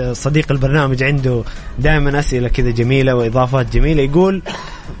صديق البرنامج عنده دائما أسئلة كذا جميلة وإضافات جميلة. يقول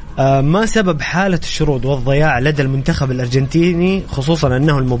ما سبب حالة الشرود والضياع لدى المنتخب الأرجنتيني، خصوصا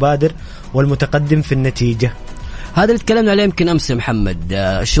أنه المبادر والمتقدم في النتيجة؟ هذا اللي تكلمنا عليه يمكن أمس محمد.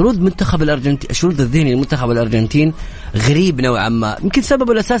 الشرود منتخب الأرجنتين، الشرود الذهني لمنتخب الأرجنتين غريب نوعا ما. يمكن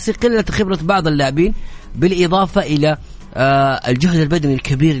سببه الأساسي قلة خبرة بعض اللاعبين، بالإضافة إلى الجهد البدني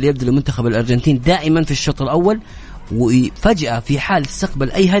الكبير اللي يبذل المنتخب الأرجنتين دائما في الشوط الأول، وفجأة في حال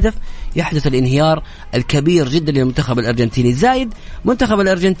استقبل أي هدف يحدث الانهيار الكبير جدا للمنتخب الأرجنتيني. زايد منتخب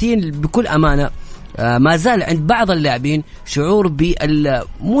الأرجنتين بكل أمانة ما زال عند بعض اللاعبين شعور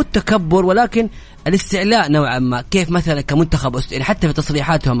مو التكبر ولكن الاستعلاء نوعا ما. كيف مثلا كمنتخب يعني حتى في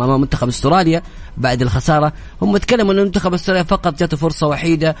تصريحاتهم امام منتخب استراليا بعد الخساره هم تكلموا ان منتخب استراليا فقط جاته فرصه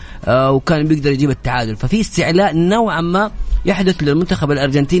وحيده وكان بيقدر يجيب التعادل. ففي استعلاء نوعا ما يحدث للمنتخب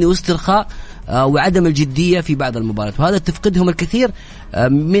الارجنتيني واسترخاء وعدم الجديه في بعض المباريات، وهذا تفقدهم الكثير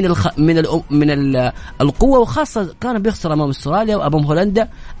من القوه، وخاصه كان بيخسر امام استراليا وامام هولندا.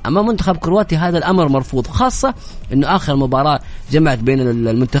 امام منتخب كرواتيا هذا الامر مرفوض، خاصه انه اخر مباراه جمعت بين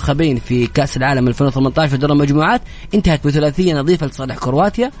المنتخبين في كاس العالم 2018 في دور المجموعات انتهت بثلاثيه نظيفه لصالح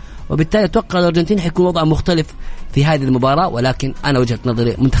كرواتيا، وبالتالي اتوقع الارجنتين حيكون وضع مختلف في هذه المباراه. ولكن انا وجهه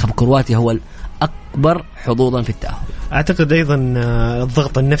نظري منتخب كرواتيا هو أكبر حظوظا في التأهل. أعتقد أيضا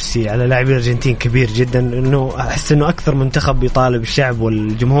الضغط النفسي على لاعبي الأرجنتين كبير جدا، إنه أحس إنه أكثر منتخب يطالب الشعب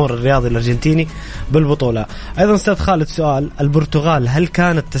والجمهور الرياضي الأرجنتيني بالبطولة. أيضا أستاذ خالد سؤال، البرتغال هل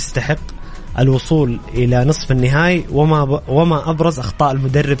كانت تستحق الوصول إلى نصف النهائي وما أبرز أخطاء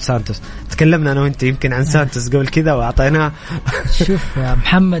المدرب سانتوس؟ تكلمنا أنا وأنت يمكن عن سانتوس قبل كذا وأعطيناه. شوف يا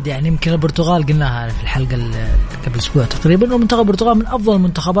محمد، يعني يمكن البرتغال قلناها في الحلقة قبل أسبوع تقريبا، إنه منتخب البرتغال من أفضل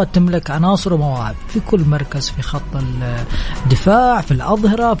المنتخبات تملك عناصر ومواهب في كل مركز، في خط الدفاع، في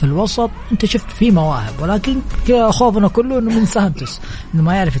الأظهرة، في الوسط، أنت شفت فيه مواهب، ولكن خوفنا كله إنه من سانتوس إنه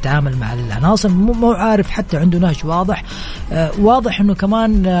ما يعرف يتعامل مع العناصر، مو عارف حتى عنده نهج واضح إنه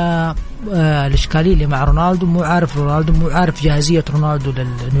كمان الإشكالية اللي مع رونالدو، مو عارف جاهزية رونالدو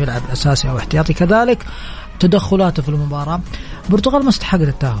لأنه يلعب أساسي أو احتياطي. كذلك تدخلاته في المباراة. البرتغال ما استحقت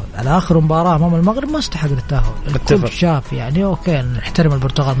التأهل على آخر مباراة أمام المغرب، ما استحقت التأهل. الكل شاف يعني أوكي نحترم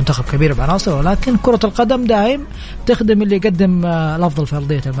البرتغال منتخب كبير بعناصر، ولكن كرة القدم دائم تخدم اللي يقدم الأفضل في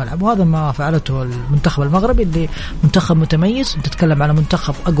أرضية الملعب، وهذا ما فعلته المنتخب المغربي اللي منتخب متميز. تتكلم على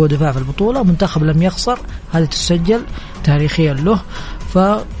منتخب أقوى دفاع في البطولة، منتخب لم يخسر، هذه تسجل تاريخيا له،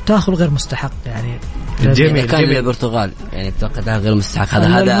 فتأهل غير مستحق يعني. جميل كان البرتغال يعني أعتقد غير مستحق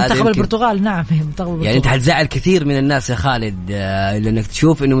هذا منتخب البرتغال. نعم منتخب البرتغال. يعني أنت حتزعل كثير من الناس يا خالد لأنك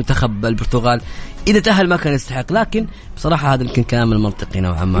تشوف إنه منتخب البرتغال إذا تأهل ما كان يستحق، لكن بصراحة هذا يمكن كلام المنطقي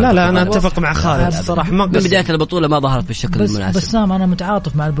نوعا ما. لا أنا أتفق مع خالد صراحة. من بداية البطولة ما ظهرت بالشكل المناسب. بس أنا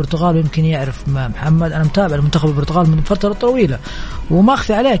متعاطف مع البرتغال، ويمكن يعرف محمد أنا متابع المنتخب البرتغال من فترة طويلة، وما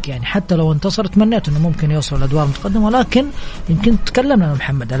أخفي عليك يعني حتى لو انتصر تمنيت إنه ممكن يوصل لأدوار متقدمة، ولكن يمكن تكلمنا عن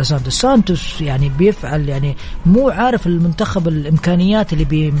محمد على سانتوس يعني بيفعل يعني مو عارف المنتخب الإمكانيات اللي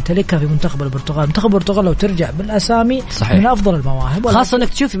بيمتلكها في منتخب البرتغال. منتخب البرتغال لو ترجع بالأسامي صحيح من أفضل المواهب، خاصة إنك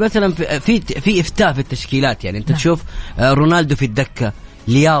تشوف مثلا في إفتاء في التشكيلات يعني أنت تشوف رونالدو في الدكة،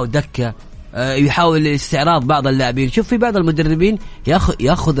 لياو دكة، يحاول استعراض بعض اللاعبين. شوف في بعض المدربين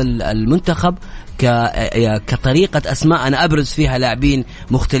ياخذ المنتخب كطريقة أسماء أنا أبرز فيها لاعبين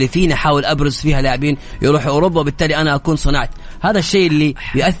مختلفين، أحاول أبرز فيها لاعبين يروح أوروبا، وبالتالي أنا أكون صنعت. هذا الشيء اللي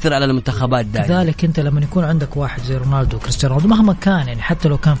يؤثر على المنتخبات دائما. كذلك أنت لما يكون عندك واحد زي رونالدو وكريستيانو رونالدو مهما كان يعني حتى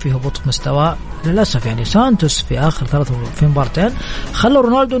لو كان فيه هبوط في مستواه، للأسف يعني سانتوس في آخر 3 مباراتين خلى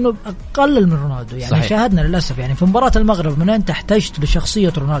رونالدو إنه أقلل من رونالدو يعني صحيح. شاهدنا للأسف يعني في مباراة المغرب من أنت احتجت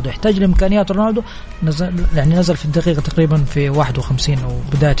لشخصية رونالدو، احتاج لإمكانيات رونالدو، نزل في الدقيقة تقريبا في 51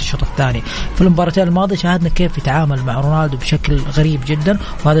 وبداية الشوط الثاني. في المباراتين الماضية شاهدنا كيف يتعامل مع رونالدو بشكل غريب جدا،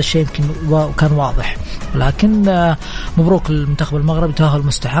 وهذا الشيء يمكن كان واضح. لكن مبروك المنتخب المغربي تأهل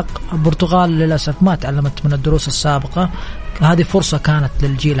مستحق. البرتغال للأسف ما تعلمت من الدروس السابقة، هذه فرصة كانت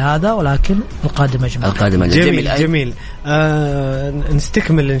للجيل هذا، ولكن القادم أجمل. جميل.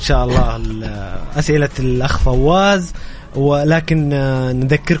 نستكمل إن شاء الله أسئلة الأخ فواز، ولكن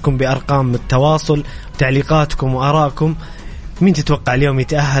نذكركم بأرقام التواصل، تعليقاتكم وآراءكم. مين تتوقع اليوم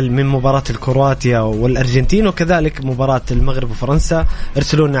يتأهل من مباراة الكرواتيا والأرجنتين، وكذلك مباراة المغرب وفرنسا؟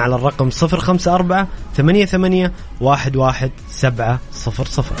 ارسلونا على الرقم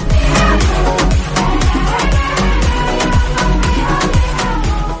 0548811700.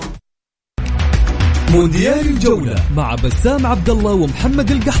 مونديال الجولة مع بسام عبد الله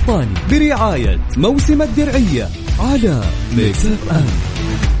ومحمد القحطاني برعاية موسم الدرعية على ميكس اف ام.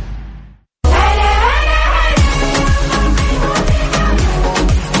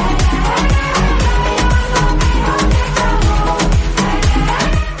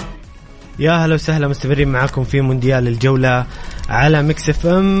 يا هلا وسهلا، مستمرين معاكم في مونديال الجولة على ميكس اف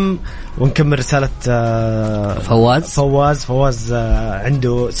ام، ونكمل رسالة فواز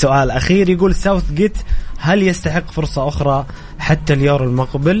عنده سؤال أخير. يقول ساوث جيت هل يستحق فرصة أخرى حتى اليورو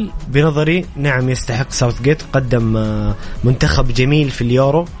المقبل؟ بنظري نعم يستحق. ساوث جيت قدم منتخب جميل في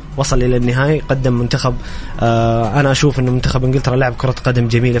اليورو، وصل إلى النهائي، قدم منتخب أنا أشوف أن منتخب إنجلترا لعب كرة قدم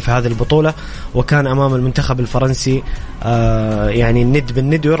جميلة في هذه البطولة، وكان أمام المنتخب الفرنسي يعني الند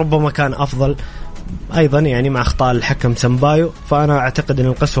بالند، وربما كان أفضل أيضا يعني مع أخطاء الحكم سمبايو. فأنا أعتقد أن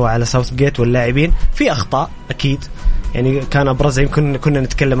القسوة على ساوث جيت واللاعبين في أخطاء أكيد يعني كان أبرزها. يمكن كنا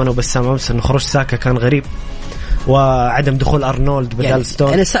نتكلم أنا وبسام أمس أن خروج ساكا كان غريب، وعدم دخول أرنولد بدل يعني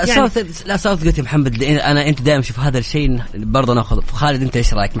ستون. أنا ساوث جيت محمد، أنت دائما شوف هذا الشيء برضه ناخذ. خالد أنت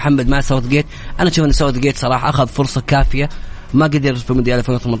إيش رأيك محمد مع ساوث جيت؟ أنا أشوف أن ساوث جيت صراحة أخذ فرصة كافية، ما قدر في مونديال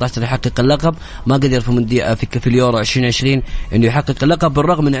 2018 يحقق اللقب، ما قدر في اليورو 2020 انه يحقق اللقب،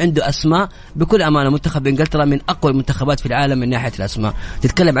 بالرغم انه عنده اسماء بكل امانه. منتخب انجلترا من اقوى المنتخبات في العالم من ناحيه الاسماء،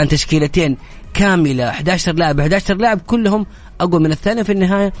 تتكلم عن تشكيلتين كامله 11 لاعب كلهم اقوى من الثاني. في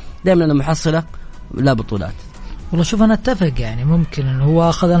النهايه دائما المحصله لا بطولات. والله شوف أنا أتفق يعني ممكن إنه هو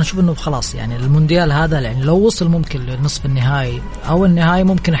أخذ، أنا أشوف إنه خلاص يعني المونديال هذا يعني لو وصل ممكن لنصف النهائي أو النهائي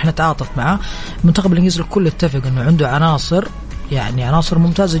ممكن إحنا نتعاطف معه. المنتخب الإنجليزي الكل اتفق إنه عنده عناصر يعني عناصر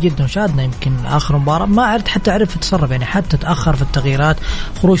ممتازة جدا، وشاهدنا يمكن آخر مباراة ما عرف يتصرف يعني حتى تأخر في التغييرات.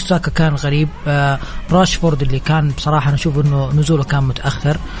 خروج ساكا كان غريب، راشفورد اللي كان بصراحة أنا أشوف إنه نزوله كان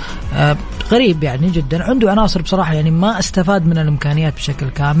متأخر، غريب يعني جدا. عنده عناصر بصراحة يعني ما استفاد من الإمكانيات بشكل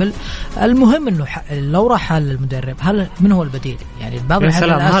كامل. المهم إنه لو راح المدرب هل من هو البديل يعني؟ بعض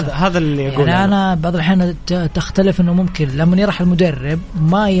هذا اللي يقول يعني أنا بعض الأحيان تختلف إنه ممكن لما يروح المدرب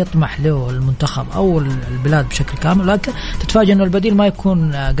ما يطمح له المنتخب أو البلاد بشكل كامل، لكن تتفاجئ إنه البديل ما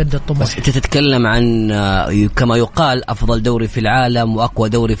يكون قد الطموح. بس أنت تتكلم عن كما يقال أفضل دوري في العالم وأقوى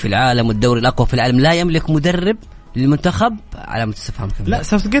دوري في العالم والدوري الأقوى في العالم، لا يملك مدرب للمنتخب، علامة استفهام. لا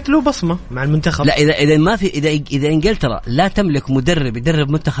ساوث جيت له بصمة مع المنتخب. لا إذا ما في إذا إنجلترا لا تملك مدرب يدرب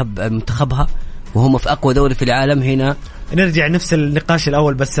منتخبها، وهم في أقوى دوري في العالم. هنا نرجع نفس النقاش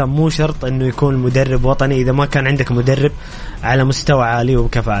الأول، بس مو شرط أنه يكون مدرب وطني إذا ما كان عندك مدرب على مستوى عالي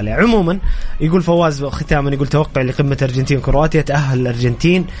وكفاءة عالية. عموما يقول فواز ختاما، يقول توقع لقمة الأرجنتين وكرواتيا. تأهل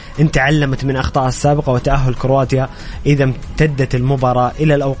الأرجنتين إن تعلمت من أخطاء السابقة، وتأهل كرواتيا إذا امتدت المباراة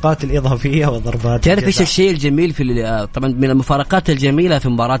إلى الأوقات الإضافية وضربات. تعرف إيش الشيء الجميل في طبعا من المفارقات الجميلة في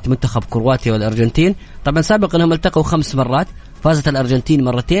مباراة منتخب كرواتيا والأرجنتين؟ طبعا سابقا هم التقوا 5 مرات، فازت الأرجنتين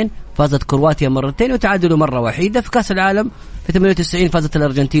مرتين، فازت كرواتيا مرتين، وتعادلوا مرة وحيدة. في كأس العالم في 98 فازت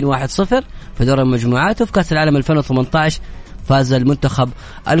الأرجنتين 1-0 في دور المجموعات، وفي كأس العالم 2018 فاز المنتخب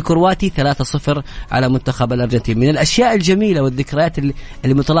الكرواتي 3-0 على منتخب الأرجنتين. من الأشياء الجميلة والذكريات اللي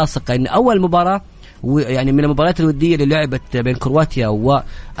متلاصقة إن أول مباراة يعني من المباريات الودية اللي لعبت بين كرواتيا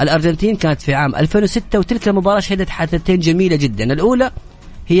والأرجنتين كانت في عام 2006، وتلك المباراة شهدت حادثتين جميلة جدا. الأولى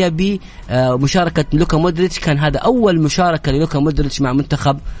هي بمشاركة لوكا مودريتش، كان هذا أول مشاركة للوكا مودريتش مع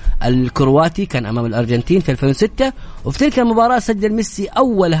منتخب الكرواتي، كان أمام الأرجنتين في 2006. وفي تلك المباراة سجل ميسي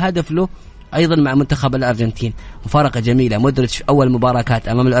أول هدف له أيضا مع منتخب الأرجنتين. مفارقة جميلة، مودريتش أول مباراة كانت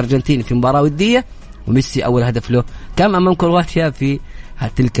أمام الأرجنتين في مباراة ودية، وميسي أول هدف له كان أمام كرواتيا في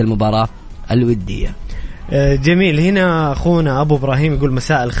تلك المباراة الودية. جميل. هنا أخونا أبو إبراهيم يقول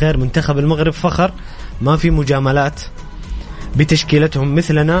مساء الخير، منتخب المغرب فخر، ما في مجاملات بتشكيلتهم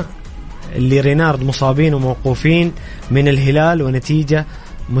مثلنا اللي رينارد مصابين وموقوفين من الهلال، والنتيجة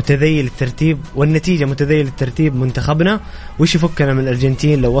متذيل الترتيب منتخبنا. وش يفكنا من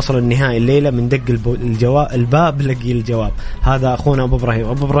الأرجنتين لو وصلوا النهائي الليلة من دق الباب لقي الجواب. هذا أخونا أبو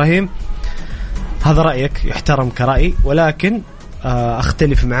إبراهيم هذا رأيك يحترم كرأي، ولكن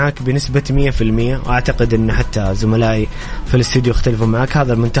أختلف معاك بنسبة 100%، وأعتقد أن حتى زملائي في الاستوديو اختلفوا معاك.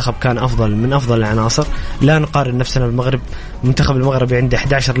 هذا المنتخب كان من أفضل العناصر. لا نقارن نفسنا بالمغرب، منتخب المغرب عنده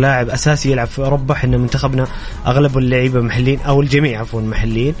 11 لاعب أساسي يلعب في أوروبا، حنا منتخبنا أغلب اللعيبة محليين، أو الجميع عفوا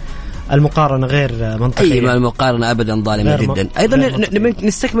محليين. المقارنة غير منطقية. أي المقارنة أبدا ظالمة جدا. أيضا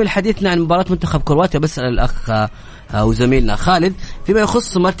نستكمل حديثنا عن مباراة منتخب كرواتيا. بسأل الأخ وزميلنا خالد فيما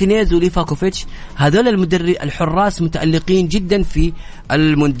يخص مارتينيز وليفاكوفيتش، هذول الحراس متألقين جدا في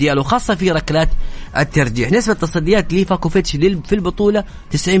المونديال، وخاصة في ركلات الترجيح. نسبة تصديات ليفاكوفيتش في البطولة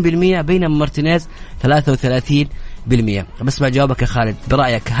 90%، بينما مارتينيز 33%. بسمع جوابك يا خالد،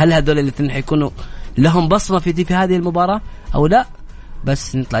 برأيك هل هذول الاثنين حيكونوا لهم بصمة في هذه المباراة أو لا؟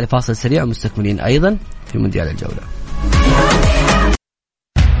 بس نطلع لفاصل سريع ومستكملين أيضا في مونديال الجولة.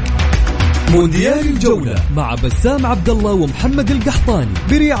 مونديال الجولة مع بسام عبد الله ومحمد القحطاني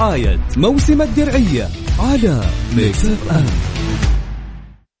برعاية موسم الدرعية على ميكس اف ام.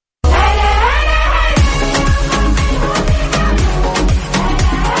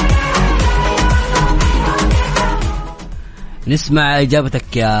 نسمع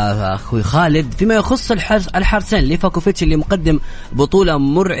إجابتك يا أخوي خالد فيما يخص الحارسين ليفاكوفيتش اللي مقدم بطولة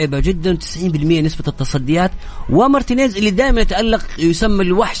مرعبة جدا 90% نسبة التصديات، ومارتينيز اللي دائما يتألق يسمى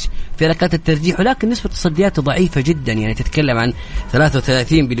الوحش في ركلات الترجيح، ولكن نسبة التصديات ضعيفة جدا، يعني تتكلم عن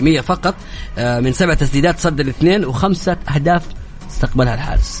 33% فقط. من 7 تسديدات صد 2 و5 أهداف استقبلها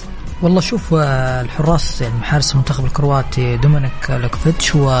الحارس. والله شوف الحراس يعني حارس المنتخب الكرواتي دومينيك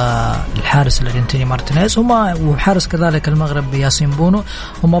لوكوفيتش والحارس الارجنتيني مارتينيز هما، وحارس كذلك المغرب ياسين بونو،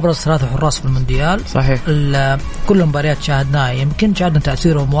 هم ابرز 3 حراس في المونديال. صحيح. كل المباريات شاهدناها يمكن شاهدنا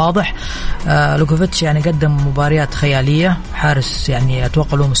تاثيرهم واضح. لوكوفيتش يعني قدم مباريات خياليه، حارس يعني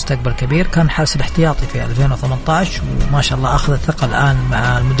اتوقع له مستقبل كبير. كان حارس الاحتياطي في 2018 وما شاء الله اخذ الثقه الان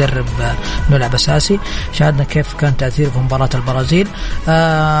مع المدرب انه يلعب اساسي. شاهدنا كيف كان تاثيره في مباراه البرازيل.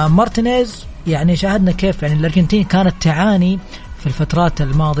 مارتينيز يعني شاهدنا كيف يعني الأرجنتين كانت تعاني في الفترات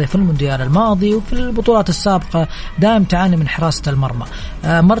الماضية في المونديال الماضي وفي البطولات السابقة، دائم تعاني من حراسة المرمى.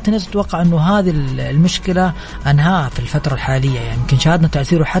 مارتينيز أتوقع أنه هذه المشكلة أنهاها في الفترة الحالية، يعني يمكن شاهدنا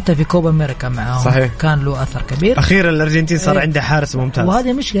تأثيره حتى في كوبا أمريكا معهم. صحيح. كان له أثر كبير. أخيرا الأرجنتين صار عنده حارس ممتاز،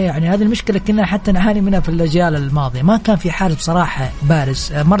 وهذه مشكلة، يعني هذه المشكلة كنا حتى نعاني منها في الأجيال الماضية، ما كان في حارس بصراحة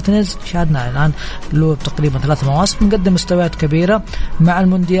بارز. مارتينيز شاهدنا الآن له تقريبا 3 مواسم مقدم مستويات كبيرة مع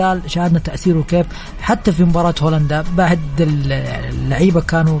المونديال. شاهدنا تأثيره كيف حتى في مباراة هولندا، بعد اللعيبة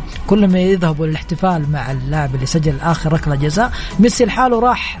كانوا كل ما يذهبوا للاحتفال مع اللاعب اللي سجل آخر ركلة جزاء، ميسي الحاله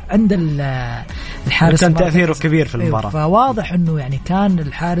راح عند الحارس، كان تأثيره كبير في المباراة. فواضح انه يعني كان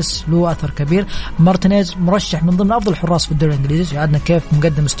الحارس له أثر كبير. مارتينيز مرشح من ضمن أفضل الحراس في الدوري الإنجليزي، شاهدنا كيف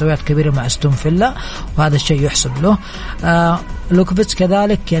مقدم مستويات كبيرة مع أستون فيلا، وهذا الشيء يحسب له. لوكوفيتش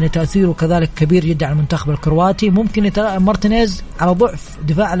كذلك يعني تأثيره كذلك كبير جدا على المنتخب الكرواتي. ممكن مارتينيز على ضعف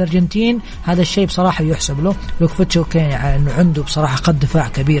دفاع الأرجنتين، هذا الشيء بصراحة يحسب له. لوكوفيتش يعني إنه عنده بصراحة قد دفاع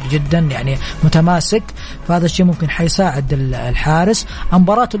كبير جدا يعني متماسك، فهذا الشيء ممكن حيساعد الحارس.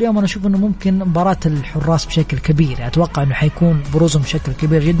 مباراة اليوم أنا أشوف إنه ممكن مباراة الحراس بشكل كبير، يعني أتوقع إنه حيكون بروزهم بشكل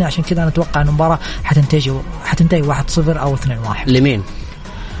كبير جدا، عشان كذا أنا أتوقع إنه المباراة حتنتهي 1-0 أو 2-1. لمين؟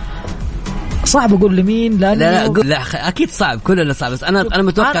 صعب أقول لمين، لا أكيد صعب، كلنا صعب، بس أنا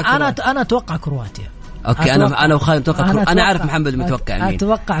متوقع أنا أتوقع كرواتيا. اوكي انا وخالد متوقع انا عارف محمد متوقع مين.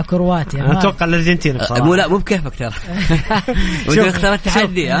 اتوقع كرواتيا. انا اتوقع الارجنتين بصراحه. مو بكيفك ترى. ودي اختار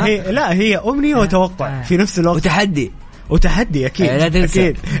التحدي. هي امنيه وتوقع في نفس الوقت، وتحدي اكيد.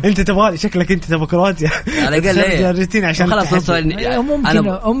 اكيد انت تبغى، شكلك انت تبغى كرواتيا على الاقل الارجنتين عشان خلاص نوصل. ممكن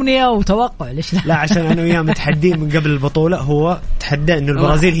امنيه وتوقع، ليش لا عشان انا وياه متحدين من قبل البطوله. هو تحدى انه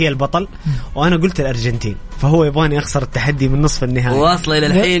البرازيل هي البطل وانا قلت الارجنتين، فهو يبغاني اخسر التحدي من نصف النهائي. واصله الى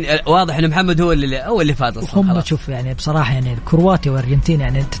الحين واضح ان محمد هو اللي فاز اصلا. هم شوف يعني بصراحه يعني كرواتيا والارجنتين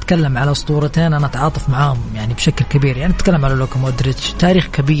يعني تتكلم على اسطورتين انا اتعاطف معاهم يعني بشكل كبير. يعني تتكلم على لوكا مودريتش، تاريخ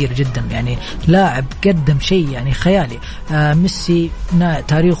كبير جدا، يعني لاعب قدم شيء يعني خيالي. ميسي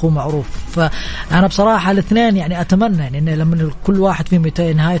تاريخه معروف. فانا بصراحه الاثنين يعني اتمنى يعني ان لما كل واحد فيهم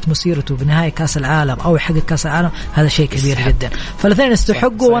نهايه مسيرته بنهايه كاس العالم او يحقق كاس العالم، هذا شيء كبير جدا. فالاثنين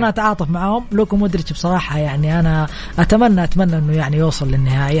يستحقوا وانا اتعاطف معاهم. لوكا مودريتش بصراحه يعني انا اتمنى انه يعني يوصل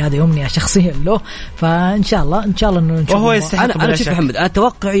للنهائي، هذه امنيه شخصيه له. فان شاء الله انه نشوف. وهو انا شوف محمد، انا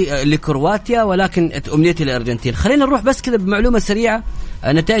توقعي لكرواتيا ولكن امنيتي للارجنتين. خلينا نروح بس كذا بمعلومه سريعه،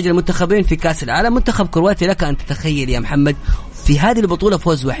 نتائج المنتخبين في كاس العالم. منتخب كرواتيا لك ان تتخيل يا محمد في هذه البطوله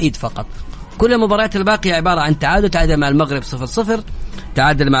فوز وحيد فقط. كل المباريات الباقيه عباره عن تعادل مع المغرب 0-0،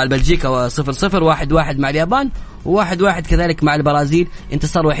 تعادل مع بلجيكا 0-0، 1-1 مع اليابان، و1-1 كذلك مع البرازيل.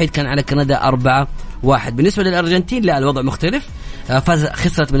 انتصار وحيد كان على كندا 4-1. بالنسبه للارجنتين لا، الوضع مختلف.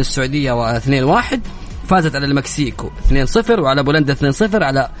 خسرت من السعوديه 2-1، فازت على المكسيك 2-0، وعلى بولندا 2-0،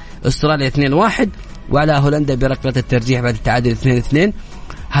 على استراليا 2-1، وعلى هولندا بركلة الترجيح بعد التعادل 2-2.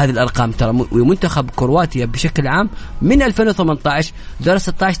 هذه الأرقام ترى. ومنتخب كرواتيا بشكل عام من 2018 دور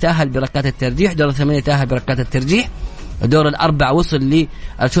 16 تأهل بركلات الترجيح، دور 8 تأهل بركلات الترجيح، دور الأربع وصل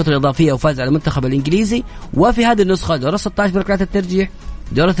للشوط الإضافية وفاز على المنتخب الإنجليزي. وفي هذه النسخة دور 16 بركلات الترجيح،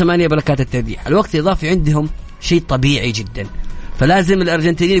 دور 8 بركلات الترجيح. الوقت الإضافي عندهم شيء طبيعي جدا، فلازم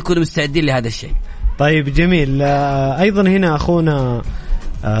الأرجنتينيين يكونوا مستعدين لهذا الشيء. طيب جميل. أيضا هنا أخونا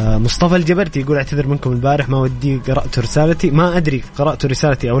مصطفى الجبرتي يقول اعتذر منكم البارح ما ودي قرأت رسالتي، ما أدري قرأت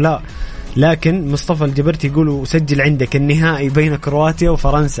رسالتي أو لا، لكن مصطفى الجبرتي يقول سجل عندك النهائي بين كرواتيا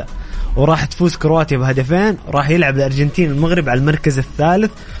وفرنسا، وراح تفوز كرواتيا بهدفين، راح يلعب الأرجنتين المغرب على المركز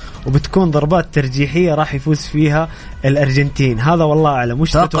الثالث، وبتكون ضربات ترجيحية راح يفوز فيها الأرجنتين. هذا والله أعلم.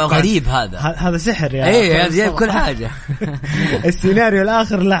 وش توقع غريب هذا سحر يعني. ايه هذا كل حاجة. السيناريو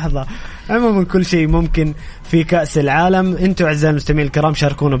الآخر لحظة. عموما كل شيء ممكن في كأس العالم. انتم أعزائي المستمعين الكرام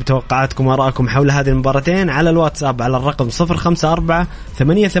شاركونا بتوقعاتكم وآرائكم حول هذه المباراتين على الواتساب على الرقم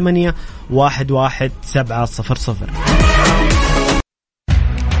 0548811700.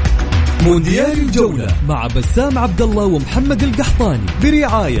 مونديال الجولة مع بسام عبد الله ومحمد القحطاني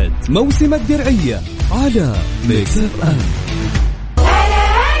برعاية موسم الدرعية على ميكس اف ام.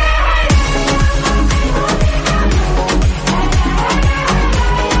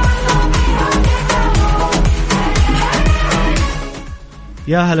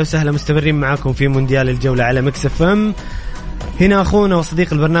 يا هلا وسهلا، مستمرين معاكم في مونديال الجولة على ميكس اف ام. هنا أخونا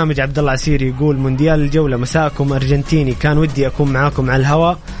وصديق البرنامج عبد الله عسيري يقول مونديال الجولة مساءكم أرجنتيني، كان ودي أكون معاكم على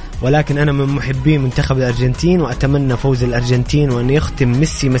الهواء ولكن أنا من محبي منتخب الأرجنتين وأتمنى فوز الأرجنتين وأن يختم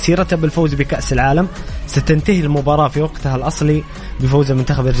ميسي مسيرته بالفوز بكأس العالم. ستنتهي المباراة في وقتها الأصلي بفوز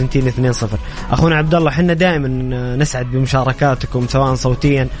المنتخب الأرجنتيني 2-0. أخونا عبد الله حنا دائما نسعد بمشاركاتكم سواء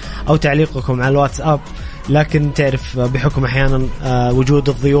صوتيا أو تعليقكم على الواتساب، لكن تعرف بحكم أحيانا وجود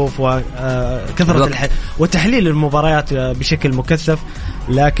الضيوف وكثرة وتحليل المباريات بشكل مكثف،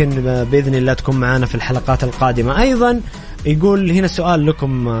 لكن بإذن الله تكون معنا في الحلقات القادمة. أيضا يقول هنا سؤال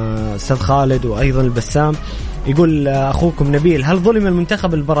لكم أستاذ خالد وأيضا البسام، يقول أخوكم نبيل هل ظلم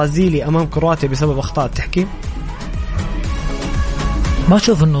المنتخب البرازيلي أمام كرواتيا بسبب أخطاء التحكيم؟ ما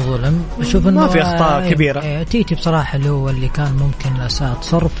أشوف إنه ظلم، أشوف إنه ما في أخطاء كبيرة. تيتي بصراحة اللي كان ممكن أساء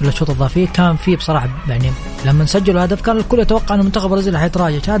تصرف للشوط الإضافي كان فيه بصراحة، يعني لما سجلوا هدف كان الكل يتوقع أن المنتخب البرازيلي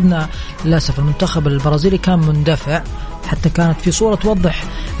حيتراجع. شاهدنا للأسف المنتخب البرازيلي كان مندفع، حتى كانت في صورة توضح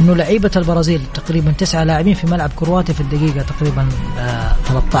إنه لعيبة البرازيل تقريبا 9 لاعبين في ملعب كرواتيا في الدقيقة تقريبا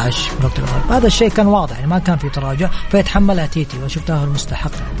 13 في الوقت الإضافي. هذا الشيء كان واضح، يعني ما كان في تراجع، فيتحملها تيتي وشفتها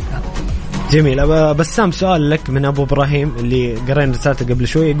المستحق يعني. جميل. بسام سؤال لك من أبو إبراهيم اللي قرأنا رسالته قبل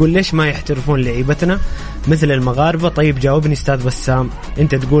شوي، يقول ليش ما يحترفون لعيبتنا مثل المغاربة؟ طيب جاوبني أستاذ بسام،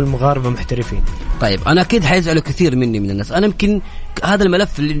 أنت تقول مغاربة محترفين. طيب أنا أكيد حيزعلوا كثير مني من الناس. أنا يمكن هذا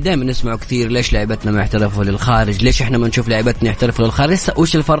الملف اللي دائما نسمعه كثير، ليش لعيبتنا ما يحترفوا للخارج؟ ليش إحنا ما نشوف لعيبتنا يحترفوا للخارج؟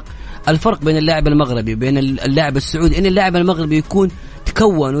 وش الفرق؟ الفرق بين اللاعب المغربي وبين اللاعب السعودي إن اللاعب المغربي يكون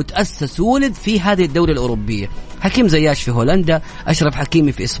تكون وتأسس وولد في هذه الدولة الأوروبية. حكيم زياش في هولندا، أشرف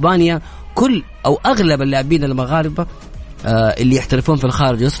حكيمي في إسبانيا، كل أو أغلب اللاعبين المغاربة اللي يحترفون في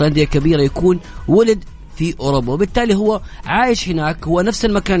الخارج ويصل أندية كبيرة يكون ولد في أوروبا، وبالتالي هو عايش هناك، هو نفس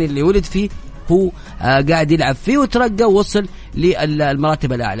المكان اللي ولد فيه هو قاعد يلعب فيه وترقى ووصل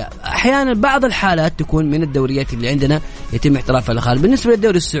للمراتب الأعلى. أحيانا بعض الحالات تكون من الدوريات اللي عندنا يتم احترافها للخارج. بالنسبة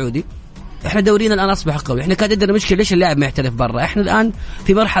للدوري السعودي، احنا دورينا الان اصبح قوي. احنا كانت عندنا مشكله ليش اللاعب ما يحترف برا. احنا الان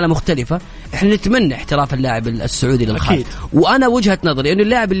في مرحله مختلفه، احنا نتمنى احتراف اللاعب السعودي للخارج أكيد. وانا وجهه نظري انه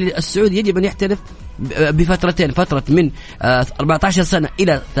اللاعب السعودي يجب ان يحترف بفترتين، فتره من 14 سنه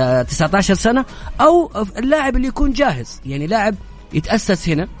الى 19 سنه، او اللاعب اللي يكون جاهز، يعني لاعب يتاسس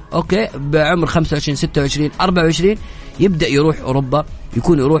هنا اوكي بعمر 25 26 24 يبدا يروح اوروبا،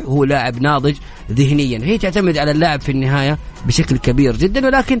 يكون يروح وهو لاعب ناضج ذهنيا. هي تعتمد على اللاعب في النهايه بشكل كبير جدا،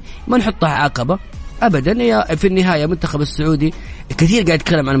 ولكن ما نحطها عقبه ابدا. هي في النهايه المنتخب السعودي كثير قاعد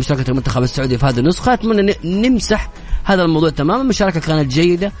يتكلم عن مشاركه المنتخب السعودي في هذه النسخه، اتمنى نمسح هذا الموضوع تماما. المشاركه كانت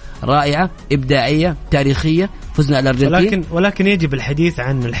جيده رائعه ابداعيه تاريخيه، فزنا على الارجنتين، ولكن يجب الحديث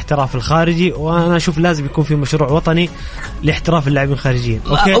عن الاحتراف الخارجي، وانا اشوف لازم يكون في مشروع وطني لاحتراف اللاعبين الخارجيين.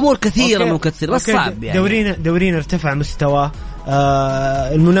 امور كثيره ممكن تصير بس صعب يعني. دورينا ارتفع مستواه،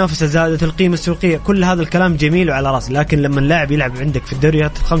 المنافسة زادت، القيمة السوقية، كل هذا الكلام جميل وعلى رأس، لكن لما اللاعب يلعب عندك في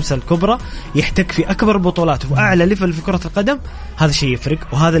الدوريات الخمسة الكبرى يحتك في أكبر البطولات وفي أعلى ليفل في كرة القدم، هذا شيء يفرق،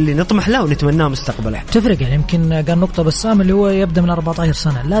 وهذا اللي نطمح له ونتمناه مستقبله. تفرق يعني. يمكن قال نقطة بسام اللي هو يبدأ من 14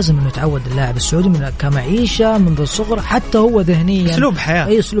 سنة، لازم إنه يتعود اللاعب السعودي من كمعيشة منذ الصغر، حتى هو ذهنيا أسلوب حياة،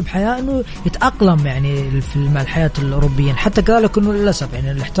 أي أسلوب حياة، إنه يتأقلم يعني في الحياة الأوروبية. حتى كذلك إنه للأسف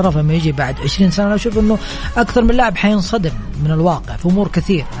يعني الاحتراف لما يجي بعد 20 سنة، أنا أشوف إنه أكثر من لاعب حينصدم من الواقع في أمور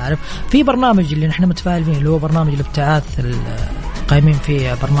كثير. عارف في برنامج اللي نحن متفاعل فيه اللي هو برنامج الابتعاث قايمين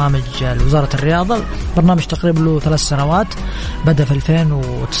فيه، برنامج وزارة الرياضة، برنامج تقريبا له 3 سنوات، بدأ في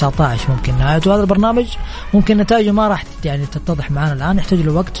 2019 ممكن نهايته. هذا البرنامج ممكن نتائجه ما راح يعني تتضح معنا الآن، يحتاج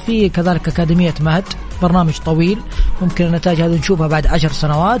له وقت. في كذلك أكاديمية مهد، برنامج طويل، ممكن النتائج هذه نشوفها بعد 10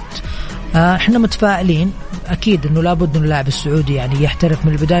 سنوات. احنا متفائلين اكيد انه لابد انه اللاعب السعودي يعني يحترف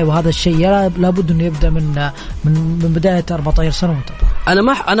من البدايه، وهذا الشيء لابد انه يبدا من بدايه 14 سنه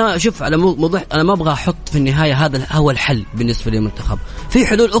وانتظر. انا شوف على موضوع، انا ما ابغى احط في النهايه هذا هو الحل بالنسبه للمنتخب. في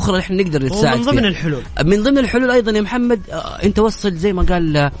حلول اخرى احنا نقدر نساعد من ضمن الحلول، من ضمن الحلول ايضا يا محمد، انت وصل زي ما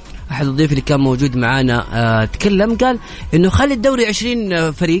قال احد الضيوف اللي كان موجود معانا، تكلم قال انه خلي الدوري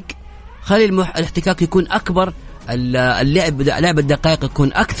 20 فريق، خلي الاحتكاك يكون اكبر، لعب الدقائق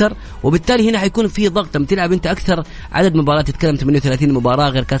يكون أكثر، وبالتالي هنا حيكون في ضغط. لما تلعب أنت أكثر عدد مباريات، تتكلم 38 مباراة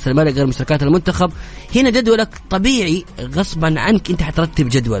غير كأس الملك غير مشاركات المنتخب، هنا جدولك طبيعي غصبا عنك أنت حترتب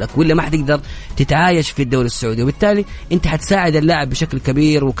جدولك، ولا ما حتقدر تتعايش في الدوري السعودي، وبالتالي أنت حتساعد اللاعب بشكل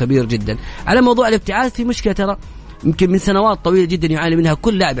كبير وكبير جدا. على موضوع الابتعاث في مشكلة ترى يمكن من سنوات طويلة جدا يعاني منها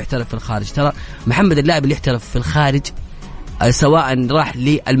كل لاعب يحترف في الخارج. ترى محمد اللاعب اللي يحترف في الخارج سواء راح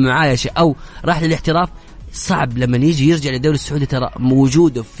للمعايشة أو راح للاحتراف صعب لما يجي يرجع للدوري السعودي. ترى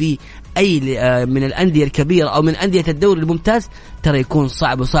موجوده في أي من الأندية الكبيرة أو من أندية الدوري الممتاز ترى يكون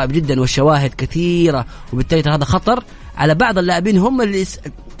صعب وصعب جدا، والشواهد كثيرة، وبالتالي هذا خطر على بعض اللاعبين هم اللي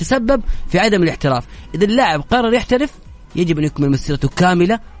تسبب في عدم الاحتراف. إذا اللاعب قرر يحترف يجب أن يكمل مسيرته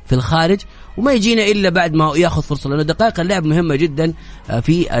كاملة في الخارج، وما يجينا إلا بعد ما يأخذ فرصة، لأنه دقائق اللعب مهمة جدا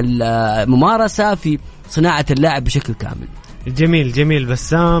في الممارسة، في صناعة اللاعب بشكل كامل. جميل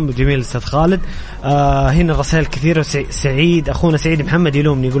بسام، جميل أستاذ خالد. هنا رسائل كثيرة. سعيد أخونا سعيد محمد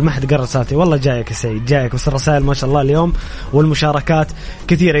يلومني يقول ما حد قرأ رسالتي. والله جايك يا سعيد، جايك، بس الرسائل ما شاء الله اليوم والمشاركات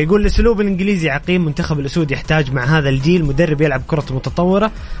كثيرة. يقول الأسلوب الإنجليزي عقيم، منتخب الأسود يحتاج مع هذا الجيل مدرب يلعب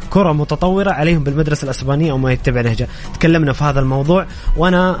كرة متطورة عليهم بالمدرسة الأسبانية وما يتبع نهجها. تكلمنا في هذا الموضوع،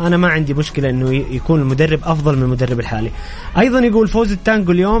 وأنا ما عندي مشكلة إنه يكون المدرب أفضل من المدرب الحالي. أيضا يقول فوز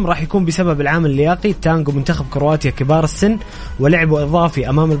التانجو اليوم راح يكون بسبب العامل اللياقي. التانجو منتخب كرواتيا كبار السن ولعبوا إضافي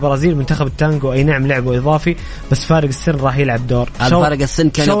أمام البرازيل. منتخب التانجو أي نعم لعبوا إضافي، بس فارق السن راح يلعب دور. فارق السن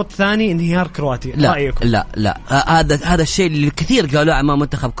كان شوط ثاني انهيار كرواتيا. لا هذا الشيء اللي كثير قالوا أمام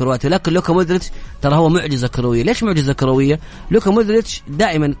منتخب كرواتيا. لكن لوكا مودريتش ترى هو معجزة كروية. ليش معجزة كروية؟ لوكا مودريتش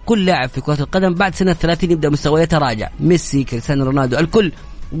دائما كل لاعب في كرة القدم بعد سنة 30 يبدأ مستواه يتراجع. ميسي، كريستيانو رونالدو، الكل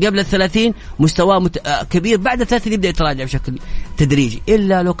قبل 30 مستواه كبير، بعد 30 يبدأ يتراجع بشكل تدريجي،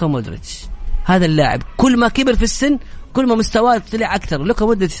 إلا لوكا مودريتش. هذا اللاعب كل ما كبر في السن كل ما مستواه طلع أكثر. لوكا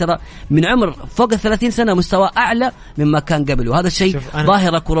مودريتش ترى من عمر فوق 30 سنة مستواه أعلى مما كان قبل، وهذا الشيء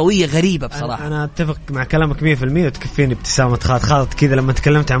ظاهرة كروية غريبة بصراحة. أنا أتفق مع كلامك 100%، وتكفيني ابتسامة خالد كذا لما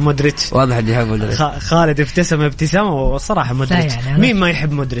تكلمت عن مودريتش. واضح اللي يحب مودريتش. خالد ابتسم ابتسامة، والصراحة مودريتش يعني مين ما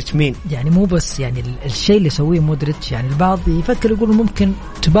يحب مودريتش؟ مين يعني مو بس يعني الشيء اللي يسويه مودريتش، يعني البعض يفكر يقول ممكن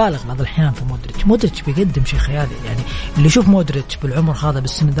تبالغ بعض الأحيان في مودريتش بيقدم شيء خيالي. يعني اللي يشوف مودريتش بالعمر هذا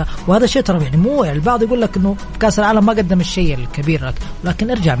بالسن ده، وهذا شيء ترى يعني مو يعني البعض يقول لك إنه في كأس العالم ما قدم الشيء الكبير لك،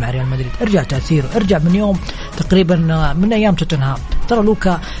 لكن ارجع مع ريال مدريد، ارجع تأثيره، ارجع من يوم تقريبا من أيام توتنهام. ترى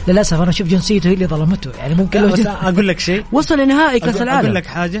لوكا للأسف أنا شوف جنسيته هي اللي ظلمته. يعني ممكن أقول لك شيء، وصل لنهائي كأس العالم. أقول لك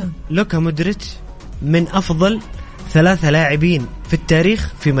حاجة، لوكا مودريتش من أفضل 3 لاعبين في التاريخ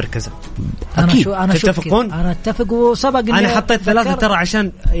في مركزه. أكيد أنا تتفقون؟ أنا أتفق، وسبق أنا حطيت 3 ترى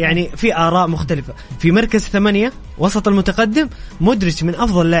عشان يعني في آراء مختلفة. في مركز 8 وسط المتقدم، مودريتش من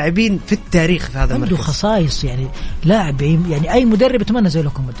أفضل لاعبين في التاريخ في هذا المركز. عنده خصائص يعني لاعب، يعني أي مدرب يتمنى زي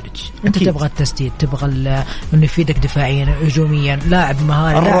لوكا مودريتش. أنت أكيد. تبغى التسديد، تبغى إنه يفيدك دفاعيا هجوميا، لاعب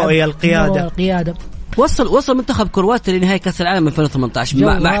مهاري، الرؤية، القيادة. وصل منتخب كرواتيا لنهاية كأس العالم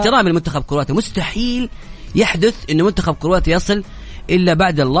 2018 مع احترام المنتخب كرواتيا. مستحيل يحدث إنه منتخب كرواتيا يصل إلا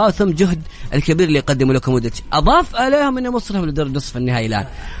بعد الله ثم جهد الكبير اللي يقدمه لوكا مودريتش. أضاف عليهم إنه وصلهم لدور نصف النهائي الآن.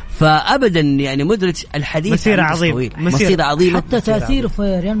 فأبدا يعني مودريتش الحديث مسيرة عظيمة، مسيرة عظيمة. حتى تأثيره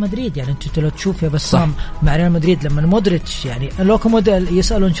في ريال مدريد، يعني أنت لو تشوف يا بسام مع ريال مدريد لما مودريتش يعني لوكا مودريتش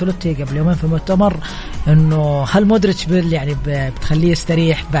يسألوا أنشيلوتي قبل يومين في مؤتمر إنه هل مودريتش يعني بتخليه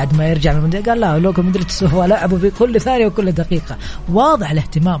يستريح بعد ما يرجع من مدريد؟ قال لا، لوكا مودريتش هو لعبه بكل ثانية وكل دقيقة. واضح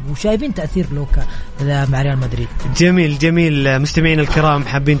الاهتمام وشايفين تأثير لوكا مع ريال مدريد. جميل. مستمعين الكرام،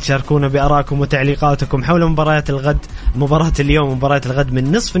 حابين تشاركونا بآراءكم وتعليقاتكم حول مباريات الغد، مباراة اليوم ومباراة الغد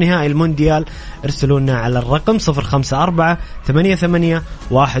من نصف نهائي المونديال. ارسلونا على الرقم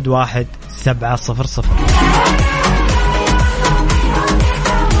 0548811700.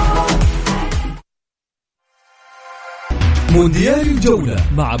 مونديال الجولة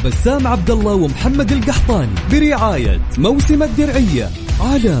مع بسام عبد الله ومحمد القحطاني برعاية موسم الدرعية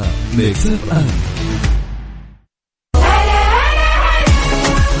على ميكس اف ام.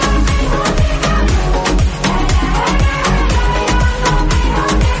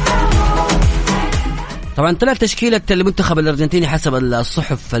 طبعا طلعت تشكيلة المنتخب الأرجنتيني حسب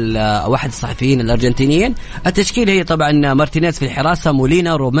الصحف واحد الصحفيين الأرجنتينيين. التشكيلة هي طبعا مارتينيز في الحراسة،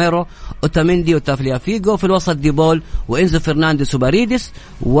 مولينا، روميرو، أوتاميندي وتافليافيغو، في الوسط ديبول وإنزو فرنانديز وباريدس،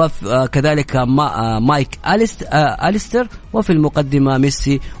 وكذلك مايك أليستر، وفي المقدمة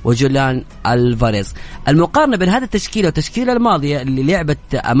ميسي وجوليان ألفاريز. المقارنة بين هذا التشكيلة والتشكيلة الماضية اللي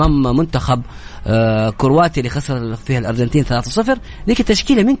لعبت أمام منتخب كرواتيا اللي خسر فيها الأرجنتين 3-0، ذيك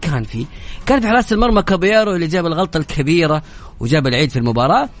التشكيلة من كان فيه؟ كان في حراسة المرمى كابيرو اللي جاب الغلطة الكبيرة وجاب العيد في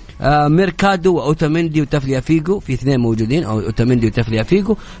المباراة، ميركادو وأوتاميندي وتافليافيغو، في 2 موجودين أو أوتاميندي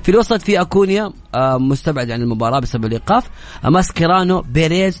وتافليافيغو. في الوسط في أكونيا مستبعد عن المباراة بسبب الإيقاف، ماسكيرانو،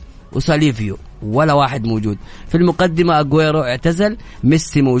 بيريز وساليفيو، ولا واحد موجود. في المقدمة أغويرو اعتزل،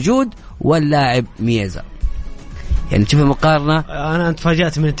 ميسي موجود، واللاعب ميزا. يعني تشوف المقارنة. أنا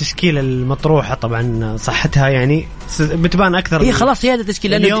تفاجأت من التشكيلة المطروحة، طبعا صحتها يعني بتبان أكثر. هي خلاص هي هذا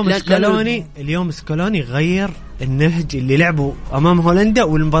التشكيل. اليوم سكولوني غير النهج اللي لعبوا أمام هولندا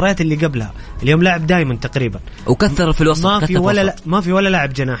والمباريات اللي قبلها. اليوم لاعب دايما تقريبا، وكثر في الوسط. ما في ولا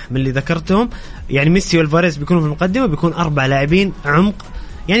لاعب جناح من اللي ذكرتهم. يعني ميسي والفاريز بيكونوا في المقدمة، بيكون 4 لاعبين عمق.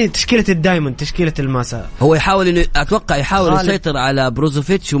 يعني تشكيلة الدايموند، تشكيلة الماسا. هو يحاول إنه أتوقع يحاول يسيطر على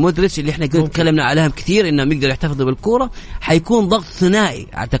بروزوفيتش ومودريتش اللي إحنا تكلمنا عليهم كثير إنهم يقدر يحتفظوا بالكرة. حيكون ضغط ثنائي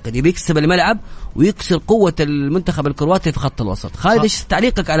أعتقد، يكسب الملعب ويكسر قوة المنتخب الكرواتي في خط الوسط. خالد، إيش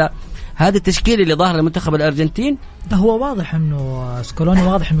تعليقك على هذا التشكيل اللي ظهر المنتخب الأرجنتين؟ هو واضح انه سكولوني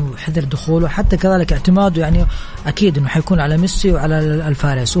واضح انه حذر دخوله، حتى كذلك اعتماده يعني اكيد انه حيكون على ميسي وعلى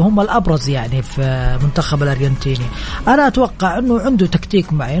الفارس، وهم الابرز يعني في منتخب الارجنتيني. انا اتوقع انه عنده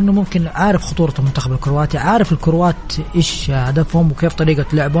تكتيك معين، انه ممكن عارف خطوره المنتخب الكرواتي، عارف الكروات ايش هدفهم وكيف طريقه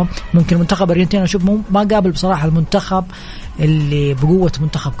لعبهم. ممكن المنتخب الارجنتيني اشوف ما قابل بصراحه المنتخب اللي بقوة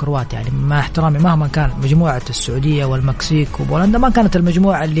منتخب كرواتيا، يعني مع احترامي مهما كان مجموعة السعودية والمكسيك وبولندا ما كانت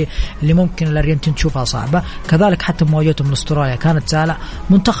المجموعة اللي ممكن الأرجنتين تشوفها صعبة. كذلك حتى مواجهتهم من استراليا كانت سهلة.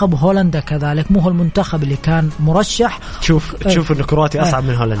 منتخب هولندا كذلك مو هو المنتخب اللي كان مرشح. تشوف إنه كرواتيا أصعب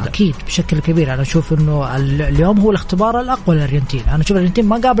من هولندا أكيد بشكل كبير. أنا أشوف إنه اليوم هو الاختبار الأقوى للأرجنتين. أنا أشوف الأرجنتين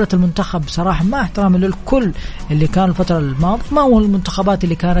ما قابلت المنتخب صراحة، مع احترامي للكل اللي كان الفترة الماضية، ما هو المنتخبات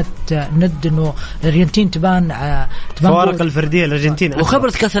اللي كانت ند إنه الأرجنتين تبان فوارق الفردية الأرجنتين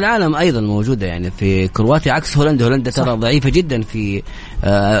وخبرة كأس العالم أيضا موجودة يعني في كرواتيا عكس هولندا. هولندا ترى ضعيفة جدا في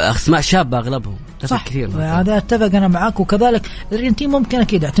أسماء شابة أغلبهم. صح كثير. هذا اتفق انا معاك. وكذلك الارجنتين ممكن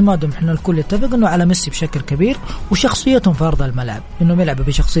اكيد اعتمادهم، احنا الكل يتفق انه على ميسي بشكل كبير وشخصيتهم في ارض الملعب، انهم يلعبوا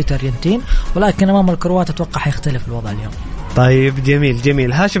بشخصيه الارجنتين، ولكن امام الكروات اتوقع حيختلف الوضع اليوم. طيب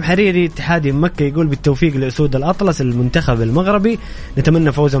جميل. هاشم حريري اتحادي مكة يقول بالتوفيق لأسود الأطلس المنتخب المغربي،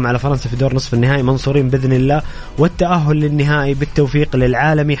 نتمنى فوزهم على فرنسا في دور نصف النهائي منصورين بإذن الله، والتأهل للنهائي بالتوفيق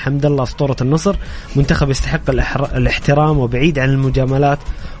للعالمي حمد الله أسطورة النصر، منتخب يستحق الاحترام وبعيد عن المجاملات،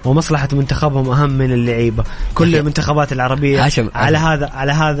 ومصلحة منتخبهم أهم من اللعيبة. كل المنتخبات العربية على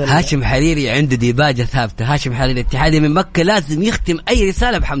هذا هاشم حريري عنده ديباجة ثابتة. هاشم حريري اتحادي من مكة لازم يختم أي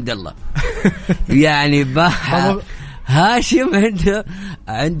رسالة بحمد الله. يعني هاشم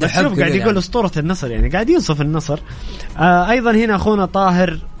عنده حب. قاعد يقول أسطورة النصر، يعني قاعد يوصف النصر. أيضا هنا أخونا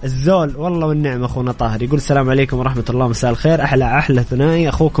طاهر الزول، والله والنعم أخونا طاهر، يقول السلام عليكم ورحمة الله، مساء الخير، أحلى ثنائي،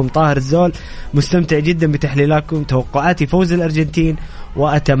 أخوكم طاهر الزول، مستمتع جدا بتحليلاتكم، توقعاتي فوز الأرجنتين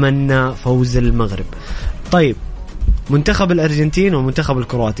وأتمنى فوز المغرب. طيب منتخب الأرجنتين ومنتخب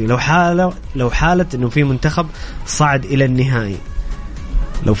الكرواتي، لو حالة إنه في منتخب صعد إلى النهائي،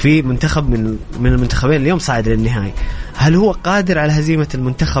 لو في منتخب من المنتخبين اليوم صعد للنهائي، هل هو قادر على هزيمة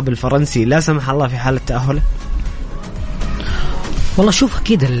المنتخب الفرنسي لا سمح الله في حالة تأهله؟ والله شوف،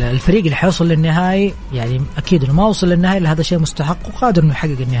 أكيد الفريق اللي حيوصل للنهائي يعني أكيد إنه ما وصل للنهائي هذا شيء مستحق وقادر إنه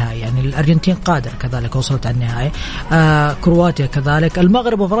يحقق النهائي. يعني الأرجنتين قادر كذلك وصلت على النهائي، كرواتيا كذلك،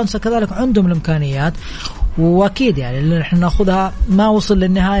 المغرب وفرنسا كذلك عندهم الإمكانيات، واكيد يعني اللي نحن ناخذها ما وصل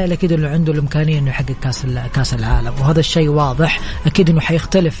للنهايه، اكيد اللي عنده الامكانيه انه يحقق كاس العالم، وهذا الشيء واضح. اكيد انه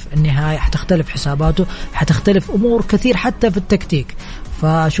حيختلف النهايه، حتختلف حساباته، حتختلف امور كثير حتى في التكتيك.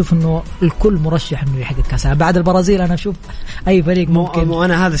 فاشوف انه الكل مرشح انه يحقق كاس العالم بعد البرازيل. انا اشوف اي فريق ممكن.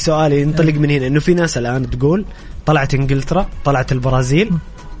 وانا هذا سؤالي ينطلق من هنا، انه في ناس الان تقول طلعت انجلترا، طلعت البرازيل،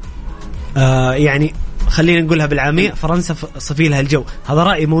 يعني خلينا نقولها بالعامية، فرنسا صفي لها الجو. هذا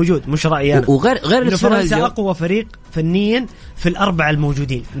رأي موجود مش رأيي أنا. وغير إنه فرنسا أقوى فريق فنيا في الأربعة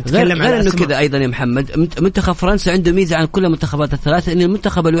الموجودين. غير إنه كذا أيضا يا محمد، منتخب فرنسا عنده ميزة عن كل المنتخبات الثلاثة، إن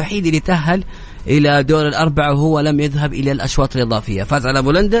المنتخب الوحيد اللي تأهل إلى دور الأربعة وهو لم يذهب إلى الأشواط الإضافية. فاز على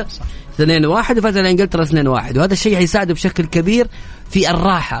بولندا 2-1 وفاز على إنجلترا 2-1، وهذا الشيء هيساعده بشكل كبير في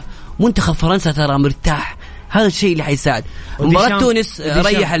الراحة. منتخب فرنسا ترى مرتاح، هذا الشيء اللي حيساعد. مباراة تونس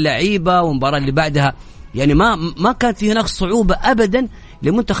ريح اللعيبة، والمباراة اللي بعدها يعني ما كان في هناك صعوبة أبدا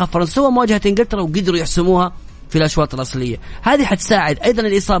لمنتخب فرنسا ومواجهة إنجلترا، وقدروا يحسموها في الأشواط الأصلية. هذه حتساعد. أيضا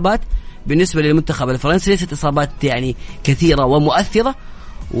الإصابات بالنسبة للمنتخب الفرنسي ليست إصابات يعني كثيرة ومؤثرة،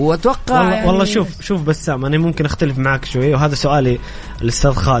 وأتوقع والله يعني شوف بسام، أنا ممكن أختلف معك شوية، وهذا سؤالي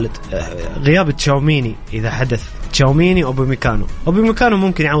للأستاذ خالد. غياب تشاوميني إذا حدث، تشاوميني أو بمكانه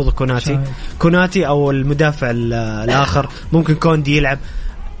ممكن يعوض كوناتي أو المدافع الآخر ممكن كوندي يلعب،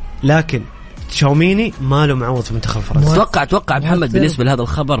 لكن تشاوميني ما له معوض في منتخب فرنسا. اتوقع محمد بالنسبه لهذا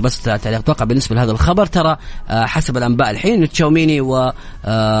الخبر، بس اتوقع بالنسبه لهذا الخبر ترى حسب الانباء الحين انه تشاوميني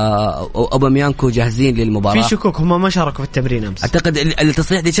واوباميانكو جاهزين للمباراه. في شكوك، هم ما شاركوا في التمرين امس. اعتقد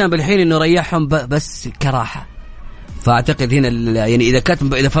التصريح ديشامب الحين انه ريحهم بس كراحه، فاعتقد هنا يعني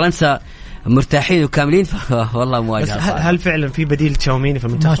اذا فرنسا مرتاحين وكاملين والله مواجهة. هل فعلا في بديل تشاوميني في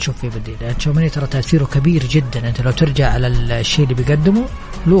المنتخب؟ ما تشوف في بديل. يعني تشاوميني ترى تأثيره كبير جدا، انت لو ترجع على الشيء اللي بيقدمه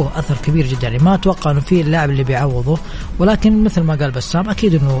له أثر كبير جدا. يعني ما أتوقع انه في اللاعب اللي بيعوضه، ولكن مثل ما قال بسام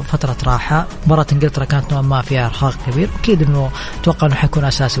اكيد انه فترة راحة. مباراة انجلترا كانت نوعا ما فيها ارهاق كبير، اكيد انه اتوقع انه حيكون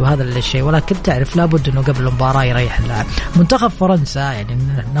اساسي، وهذا الشيء. ولكن تعرف لابد انه قبل المباراة يريح اللاعب. منتخب فرنسا يعني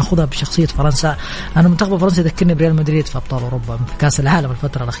ناخذها بشخصية فرنسا، انا منتخب فرنسا يذكرني بريال مدريد في ابطال اوروبا في كاس العالم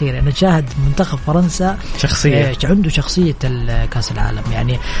الفترة الأخيرة. يعني شاهد منتخب فرنسا شخصية، عنده شخصية كاس العالم.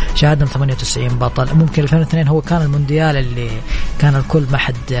 يعني شاهدنا 98 بطل، ممكن 2002 هو كان المونديال اللي كان الكل ما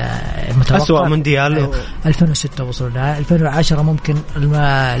حد متوقع، أسوأ مونديال. 2006 وصلوا لها، 2010 ممكن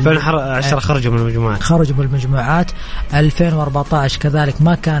 2010 خرجوا من المجموعات، 2014 كذلك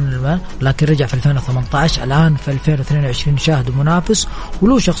ما كان، لكن رجع في 2018. الآن في 2022 شاهدوا منافس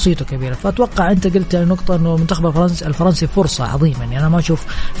وله شخصيته كبيرة. فأتوقع أنت قلت نقطة إنه المنتخب الفرنسي فرصة عظيمة. يعني أنا ما أشوف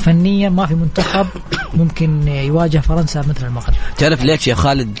فنيا ما في منتخب ممكن يواجه فرنسا مثل المغرب. تعرف ليش يا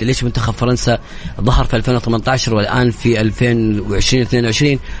خالد، ليش منتخب فرنسا ظهر في 2018 والآن في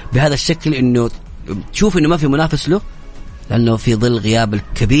 2022 بهذا الشكل؟ إنه تشوف إنه ما في منافس له، لأنه في ظل غياب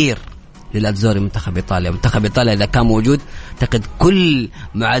الكبير للأتزوري منتخب إيطاليا. منتخب إيطاليا إذا كان موجود تقد كل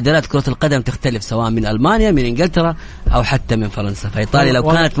معادلات كرة القدم تختلف، سواء من ألمانيا من إنجلترا أو حتى من فرنسا. فإيطاليا لو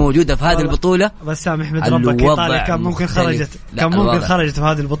كانت موجودة في هذه البطولة، بس سامح ربك، إيطاليا كان ممكن خرجت في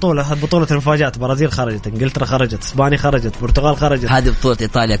هذه البطولة. بطولة المفاجآت، برازيل خرجت، إنجلترا خرجت، إسبانيا خرجت، البرتغال خرجت. هذه بطولة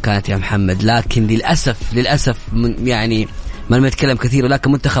إيطاليا كانت يا محمد. لكن للأسف يعني ما نتكلم كثير،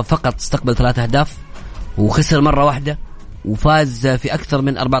 ولكن منتخب فقط استقبل 3 أهداف وخسر مرة واحدة، وفاز في أكثر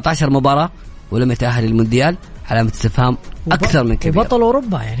من 14 مباراة ولم يتأهل للمونديال علامة استفهام أكثر من كبيرة. وبطل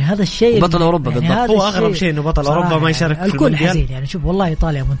أوروبا يعني هذا الشيء، بطل أوروبا يعني بالضبط. هو أغرب شيء إنه بطل أوروبا ما يشارك في الكل المونديال. حزين يعني. شوف والله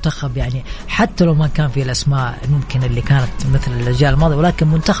إيطاليا منتخب يعني حتى لو ما كان فيه الأسماء ممكن اللي كانت مثل الأجيال الماضية، ولكن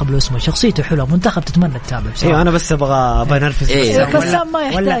منتخب له اسمه، شخصيته حلوة، منتخب تتمنى تتابع. أيوة أنا بس أبغى نرفز. بسام ما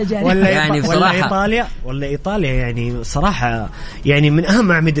يحتاج يعني ولا إيطاليا يعني صراحة يعني من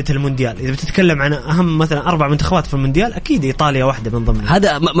أهم أعمدة المونديال. إذا بتتكلم عن أهم مثلا 4 منتخبات في المونديال أكيد إيطاليا واحدة من ضمنها.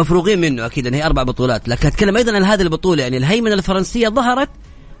 هذا مفروغين منه أكيد أن هي 4 بطولات، لكن أتكلم أيضا عن هذه البطولة. يعني الهيمنة الفرنسية ظهرت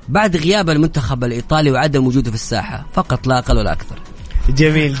بعد غياب المنتخب الإيطالي وعدم وجوده في الساحة فقط، لا أقل ولا أكثر.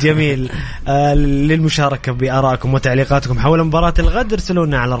 جميل. للمشاركة بآرائكم وتعليقاتكم حول مباراة الغد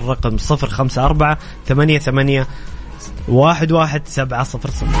ارسلونا على الرقم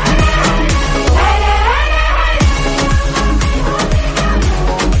 0548811700.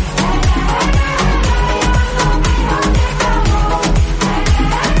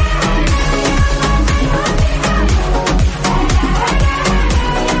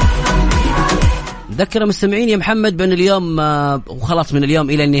 ذكر مستمعين يا محمد بأن اليوم وخلاص من اليوم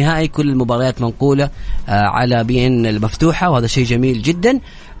إلى النهائي كل المباريات منقولة على BN المفتوحة، وهذا شيء جميل جدا.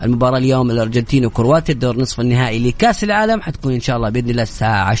 المباراة اليوم الأرجنتين وكرواتيا دور نصف النهائي لكأس العالم، حتكون إن شاء الله بإذن الله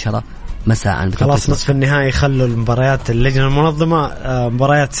الساعة 10 مساء. خلاص نصف النهائي خلوا المباريات اللجنة المنظمة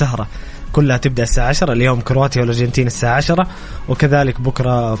مباريات سهرة كلها تبدأ الساعة 10. اليوم كرواتيا والأرجنتين الساعة 10، وكذلك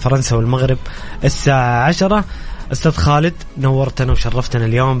بكرة فرنسا والمغرب الساعة 10. أستاذ خالد نورتنا وشرفتنا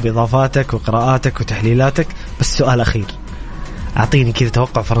اليوم بإضافاتك وقراءاتك وتحليلاتك. بس سؤال أخير، أعطيني كذا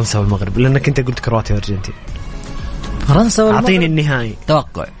توقع فرنسا والمغرب، لأنك أنت قلت كرواتيا والأرجنتين. فرنسا والمغرب، أعطيني النهائي.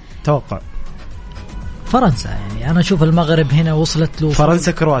 توقع فرنسا. يعني أنا أشوف المغرب هنا وصلت له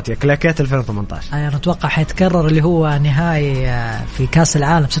فرنسا كرواتيا كلاكيت 2018. أنا أتوقع حيتكرر اللي هو نهائي في كأس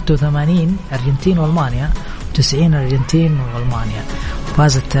العالم 86 أرجنتين وألمانيا، 90 أرجنتين وألمانيا،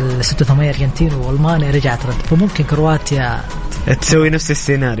 فازت 86 أرجنتين وألمانيا رجعت رد. فممكن كرواتيا تسوي نفس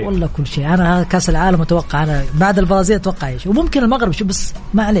السيناريو. والله كل شيء. أنا كأس العالم أتوقع أنا بعد البرازيل أتوقع إيش، وممكن المغرب شو، بس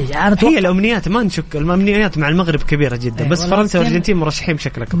معليش أنا هي الأمنيات ما نشك، الأمنيات مع المغرب كبيرة جدا. بس فرنسا والأرجنتين مرشحين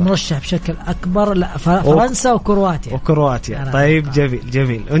بشكل أكبر. مرشح بشكل أكبر. لا فرنسا وكرواتيا. طيب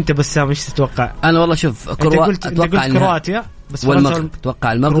جميل. وأنت بسام إيش تتوقع؟ أنا والله شوف أتوقع كرواتيا بس والمغرب.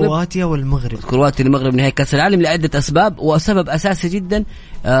 توقع المغرب. كرواتيا المغرب نهائي كأس العالم لعدة أسباب، وسبب أساسي جدا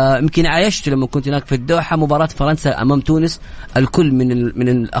يمكن عايشت لما كنت هناك في الدوحة، مباراة فرنسا أمام تونس. الكل من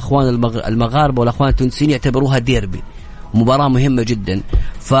الأخوان المغاربة والأخوان التونسيين يعتبروها ديربي، مباراة مهمة جدا.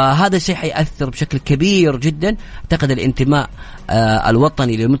 فهذا الشيء حيأثر بشكل كبير جدا. أعتقد الانتماء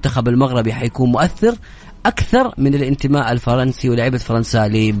الوطني للمنتخب المغربي حيكون مؤثر أكثر من الانتماء الفرنسي ولاعيبة فرنسا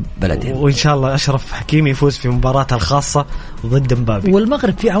لبلدهم. وإن شاء الله أشرف حكيمي يفوز في مباراته الخاصة ضد مبابي.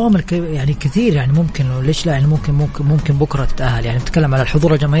 والمغرب في عوامل يعني كثير، يعني ممكن ليش لا، يعني ممكن بكرة تتأهل. يعني نتكلم على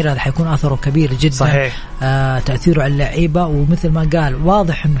الحضور الجماهيري، هذا حيكون أثره كبير جدا. صحيح. تأثيره على اللعيبة، ومثل ما قال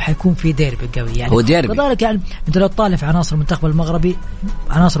واضح إنه حيكون في ديربي قوي. يعني هو ديربي كذلك. يعني أنت لو تطالع في عناصر المنتخب المغربي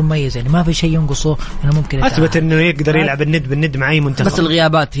عناصر مميزة، يعني ما في شيء ينقصه، إنه ممكن أثبت إنه يقدر يلعب بالند مع أي منتخب. بس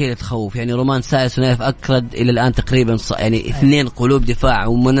الغيابات هي اللي تخوف. يعني رومان سايس ونايف أكرد إلى الآن تقريبا يعني 2 قلوب دفاع،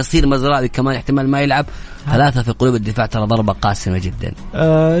 ومنصير مزراوي كمان احتمال ما يلعب. 3 في قلوب الدفاع، ترى ضربة قاسمة جدا.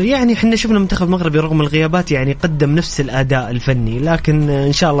 يعني احنا شفنا منتخب المغربي رغم الغيابات يعني قدم نفس الأداء الفني، لكن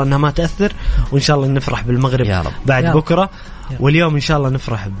إن شاء الله أنها ما تأثر، وإن شاء الله نفرح بالمغرب بعد بكرة. واليوم إن شاء الله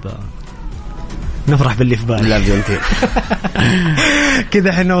نفرح باللي في بالي الأرجنتين. كذا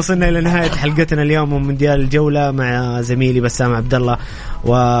احنا وصلنا إلى نهاية حلقتنا اليوم من مونديال الجولة مع زميلي بسام عبد الله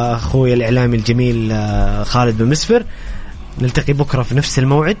وأخوي الإعلامي الجميل خالد بن مسفر. نلتقي بكرة في نفس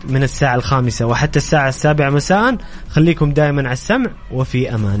الموعد من الساعة 5 وحتى الساعة 7 مساء. خليكم دائما على السمع،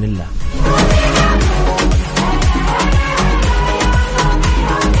 وفي أمان الله.